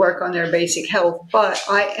can do, work on their basic health. But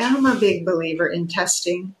I am a big believer in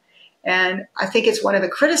testing. And I think it's one of the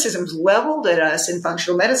criticisms leveled at us in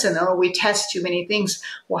functional medicine. Oh, we test too many things.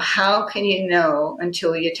 Well, how can you know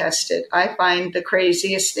until you test it? I find the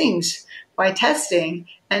craziest things by testing.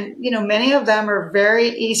 And, many of them are very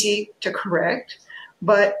easy to correct.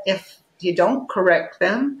 But if you don't correct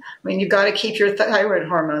them, you've got to keep your thyroid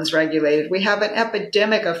hormones regulated. We have an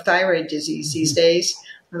epidemic of thyroid disease these days.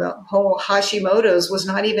 The whole Hashimoto's was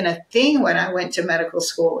not even a thing when I went to medical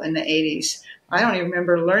school in the 80s. I don't even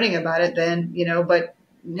remember learning about it then, but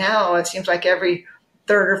now it seems like every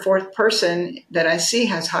third or fourth person that I see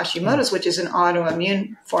has Hashimoto's, which is an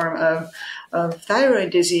autoimmune form of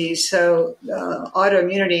thyroid disease. So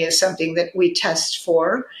autoimmunity is something that we test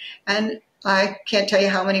for. And I can't tell you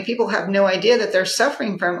how many people have no idea that they're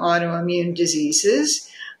suffering from autoimmune diseases,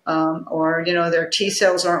 or, their T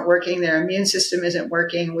cells aren't working, their immune system isn't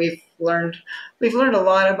working. We've learned a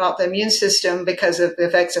lot about the immune system because of the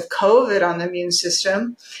effects of COVID on the immune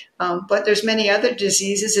system. But there's many other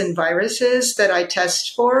diseases and viruses that I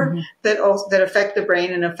test for that affect the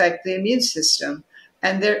brain and affect the immune system.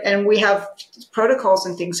 And we have protocols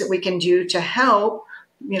and things that we can do to help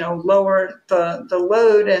lower the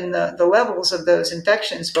load and the levels of those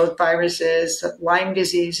infections, both viruses. Lyme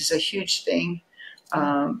disease is a huge thing.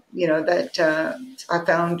 That I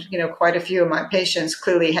found, quite a few of my patients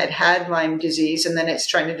clearly had Lyme disease, and then it's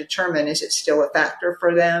trying to determine, is it still a factor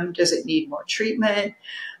for them? Does it need more treatment?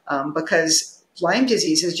 Because Lyme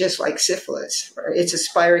disease is just like syphilis. Right? It's a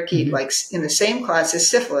spirochete, like in the same class as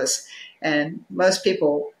syphilis. And most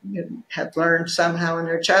people have learned somehow in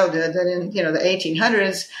their childhood that in, the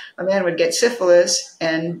 1800s, a man would get syphilis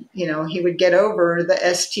and, he would get over the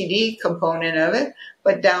STD component of it.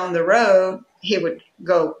 But down the road, he would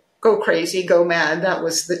go crazy, go mad. That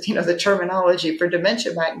was the terminology for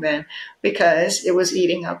dementia back then, because it was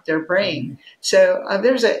eating up their brain. So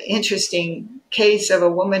there's an interesting case of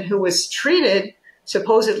a woman who was treated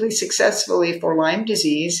supposedly successfully for Lyme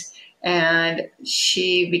disease, and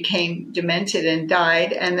she became demented and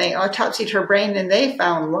died, and they autopsied her brain, and they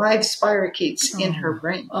found live spirochetes in her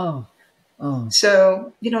brain.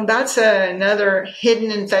 So, that's another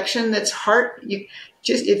hidden infection that's hard.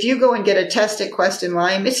 If you go and get a test at Quest and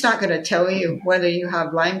Lyme, it's not going to tell you whether you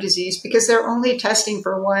have Lyme disease, because they're only testing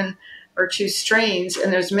for 1 or 2 strains,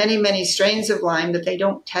 and there's many, many strains of Lyme that they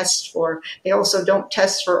don't test for. They also don't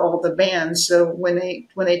test for all the bands. So when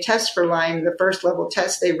they test for Lyme, the first level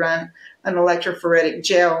test, they run an electrophoretic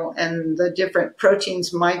gel, and the different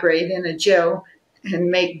proteins migrate in a gel and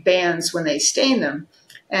make bands when they stain them.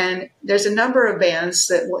 And there's a number of bands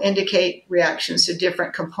that will indicate reactions to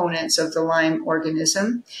different components of the Lyme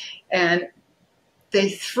organism. And they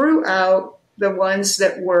threw out the ones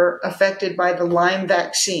that were affected by the Lyme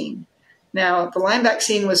vaccine. Now, the Lyme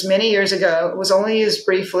vaccine was many years ago. It was only used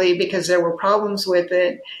briefly because there were problems with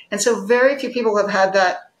it. And so very few people have had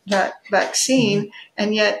that vaccine.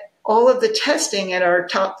 And yet all of the testing at our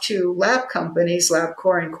top 2 lab companies,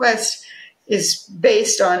 LabCorp and Quest, is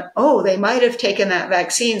based on, they might have taken that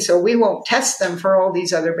vaccine, so we won't test them for all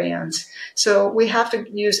these other bands. So we have to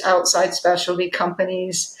use outside specialty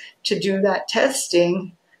companies to do that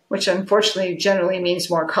testing, which unfortunately generally means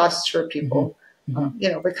more costs for people.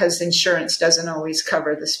 Because insurance doesn't always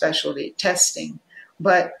cover the specialty testing.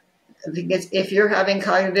 But I think if you're having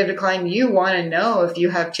cognitive decline, you want to know if you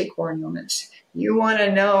have tick-borne illness. You want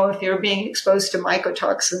to know if you're being exposed to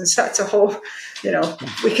mycotoxins. That's a whole,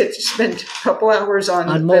 we could spend a couple hours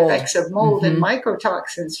on the effects of mold and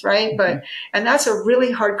mycotoxins, right? And that's a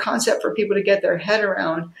really hard concept for people to get their head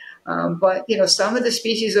around. But some of the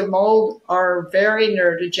species of mold are very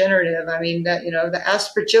neurodegenerative. I mean, the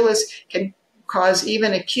aspergillus can cause,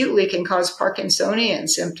 even acutely, can cause Parkinsonian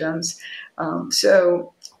symptoms.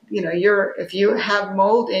 So, if you have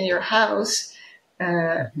mold in your house,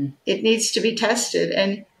 it needs to be tested.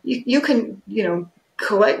 And you can,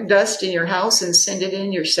 collect dust in your house and send it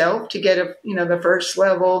in yourself to get the first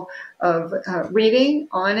level of reading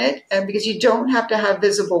on it. And because you don't have to have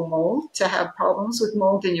visible mold to have problems with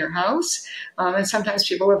mold in your house. And sometimes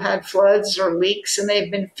people have had floods or leaks and they've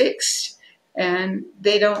been fixed, and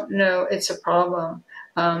they don't know it's a problem.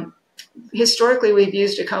 Historically, we've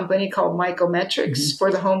used a company called Mycometrics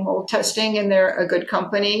for the home mold testing, and they're a good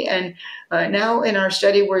company. And now in our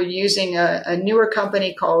study, we're using a newer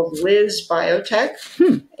company called Liz Biotech.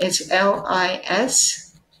 It's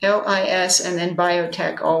L-I-S, and then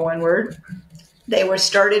biotech, all one word. They were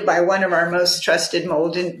started by one of our most trusted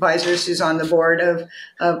mold advisors, who's on the board of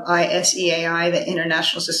ISEAI, the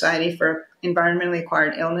International Society for Environmentally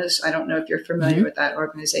Acquired Illness. I don't know if you're familiar with that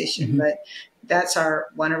organization, but that's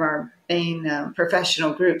one of our main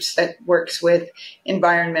professional groups that works with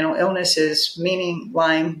environmental illnesses, meaning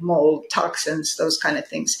Lyme, mold, toxins, those kind of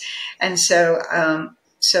things. And so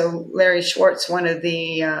Larry Schwartz, one of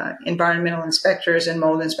the environmental inspectors and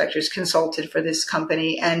mold inspectors, consulted for this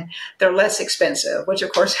company, and they're less expensive, which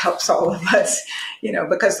of course helps all of us,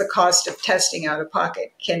 because the cost of testing out of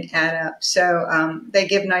pocket can add up. So they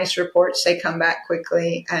give nice reports. They come back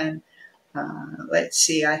quickly. And let's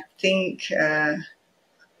see, I think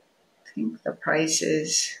the price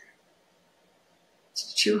is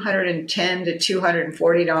 $210 to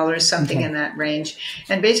 $240, something in that range.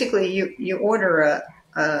 And basically you order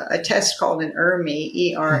a test called an ERMI,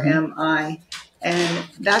 E-R-M-I, and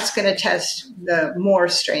that's going to test the more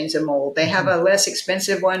strains of mold. They have a less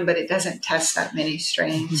expensive one, but it doesn't test that many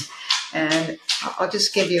strains. And I'll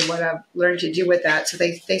just give you what I've learned to do with that. So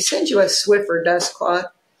they send you a Swiffer dust cloth,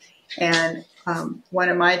 and one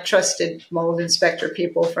of my trusted mold inspector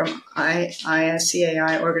people from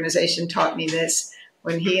ISCAI organization taught me this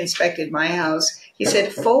when he inspected my house. He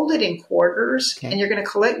said, fold it in quarters, and you're going to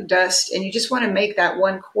collect dust, and you just want to make that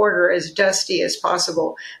one quarter as dusty as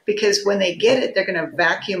possible, because when they get it, they're going to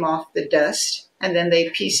vacuum off the dust, and then they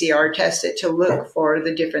PCR test it to look for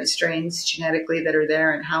the different strains genetically that are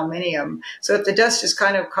there and how many of them. So if the dust is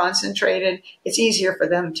kind of concentrated, it's easier for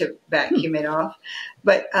them to vacuum it off.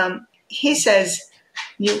 But he says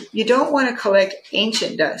you don't want to collect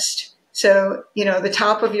ancient dust. So, the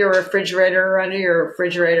top of your refrigerator or under your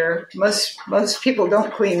refrigerator, most people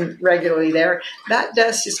don't clean regularly there. That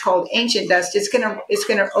dust is called ancient dust. It's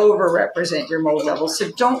gonna over-represent your mold levels.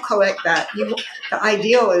 So don't collect that. The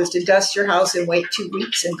ideal is to dust your house and wait 2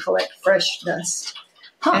 weeks and collect fresh dust.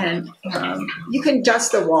 Huh. And you can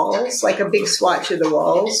dust the walls, like a big swatch of the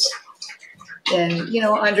walls. And,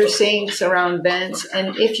 under sinks, around vents.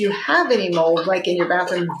 And if you have any mold, like in your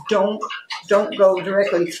bathroom, don't go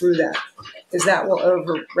directly through that, because that will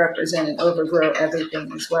over-represent and overgrow everything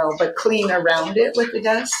as well. But clean around it with the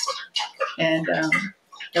dust. And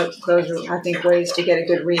those are, I think, ways to get a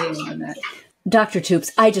good reading on that. Dr.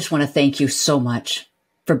 Toups, I just want to thank you so much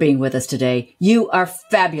for being with us today. You are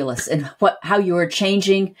fabulous in how you are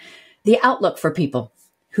changing the outlook for people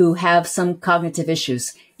who have some cognitive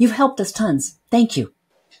issues. You've helped us tons. Thank you.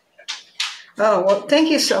 Oh, well, thank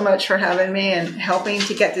you so much for having me and helping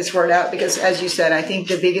to get this word out, because as you said, I think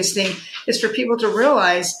the biggest thing is for people to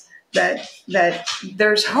realize that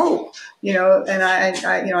there's hope, and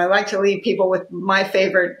I like to leave people with my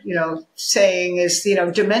favorite, saying is,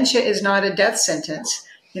 dementia is not a death sentence.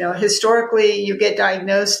 Historically, you get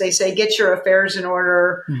diagnosed, they say, get your affairs in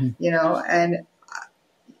order, and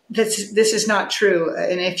this is not true.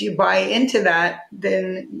 And if you buy into that,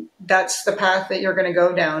 then that's the path that you're going to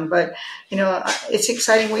go down. But, it's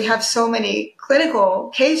exciting. We have so many clinical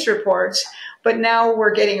case reports, but now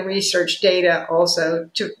we're getting research data also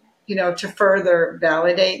to further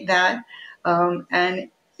validate that. And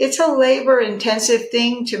it's a labor intensive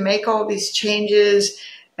thing to make all these changes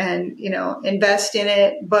and, invest in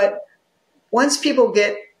it. But once people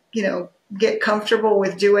get comfortable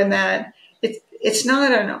with doing that, it's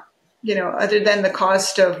not other than the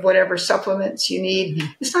cost of whatever supplements you need,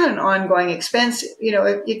 it's not an ongoing expense.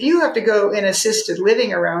 If you have to go in assisted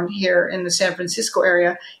living around here in the San Francisco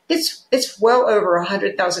area, it's well over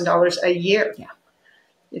 $100,000 a year.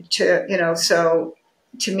 Yeah. So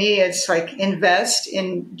to me, it's like invest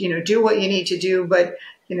in, do what you need to do, but,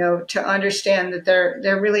 to understand that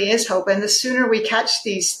there really is hope. And the sooner we catch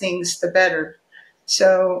these things, the better.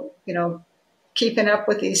 So, keeping up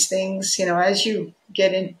with these things, as you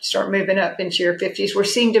start moving up into your 50s, we're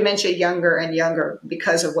seeing dementia younger and younger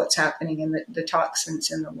because of what's happening in the toxins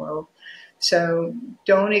in the world. So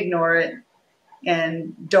don't ignore it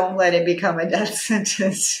and don't let it become a death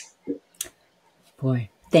sentence. Boy,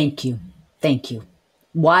 thank you. Thank you.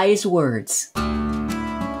 Wise words.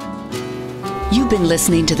 You've been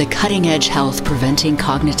listening to the Cutting Edge Health Preventing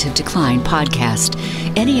Cognitive Decline podcast.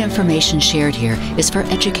 Any information shared here is for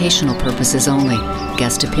educational purposes only.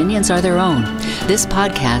 Guest opinions are their own. This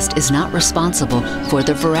podcast is not responsible for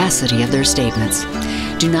the veracity of their statements.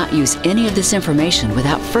 Do not use any of this information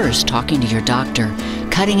without first talking to your doctor.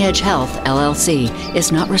 Cutting Edge Health, LLC,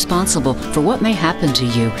 is not responsible for what may happen to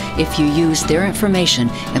you if you use their information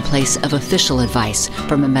in place of official advice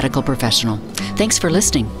from a medical professional. Thanks for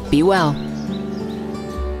listening. Be well.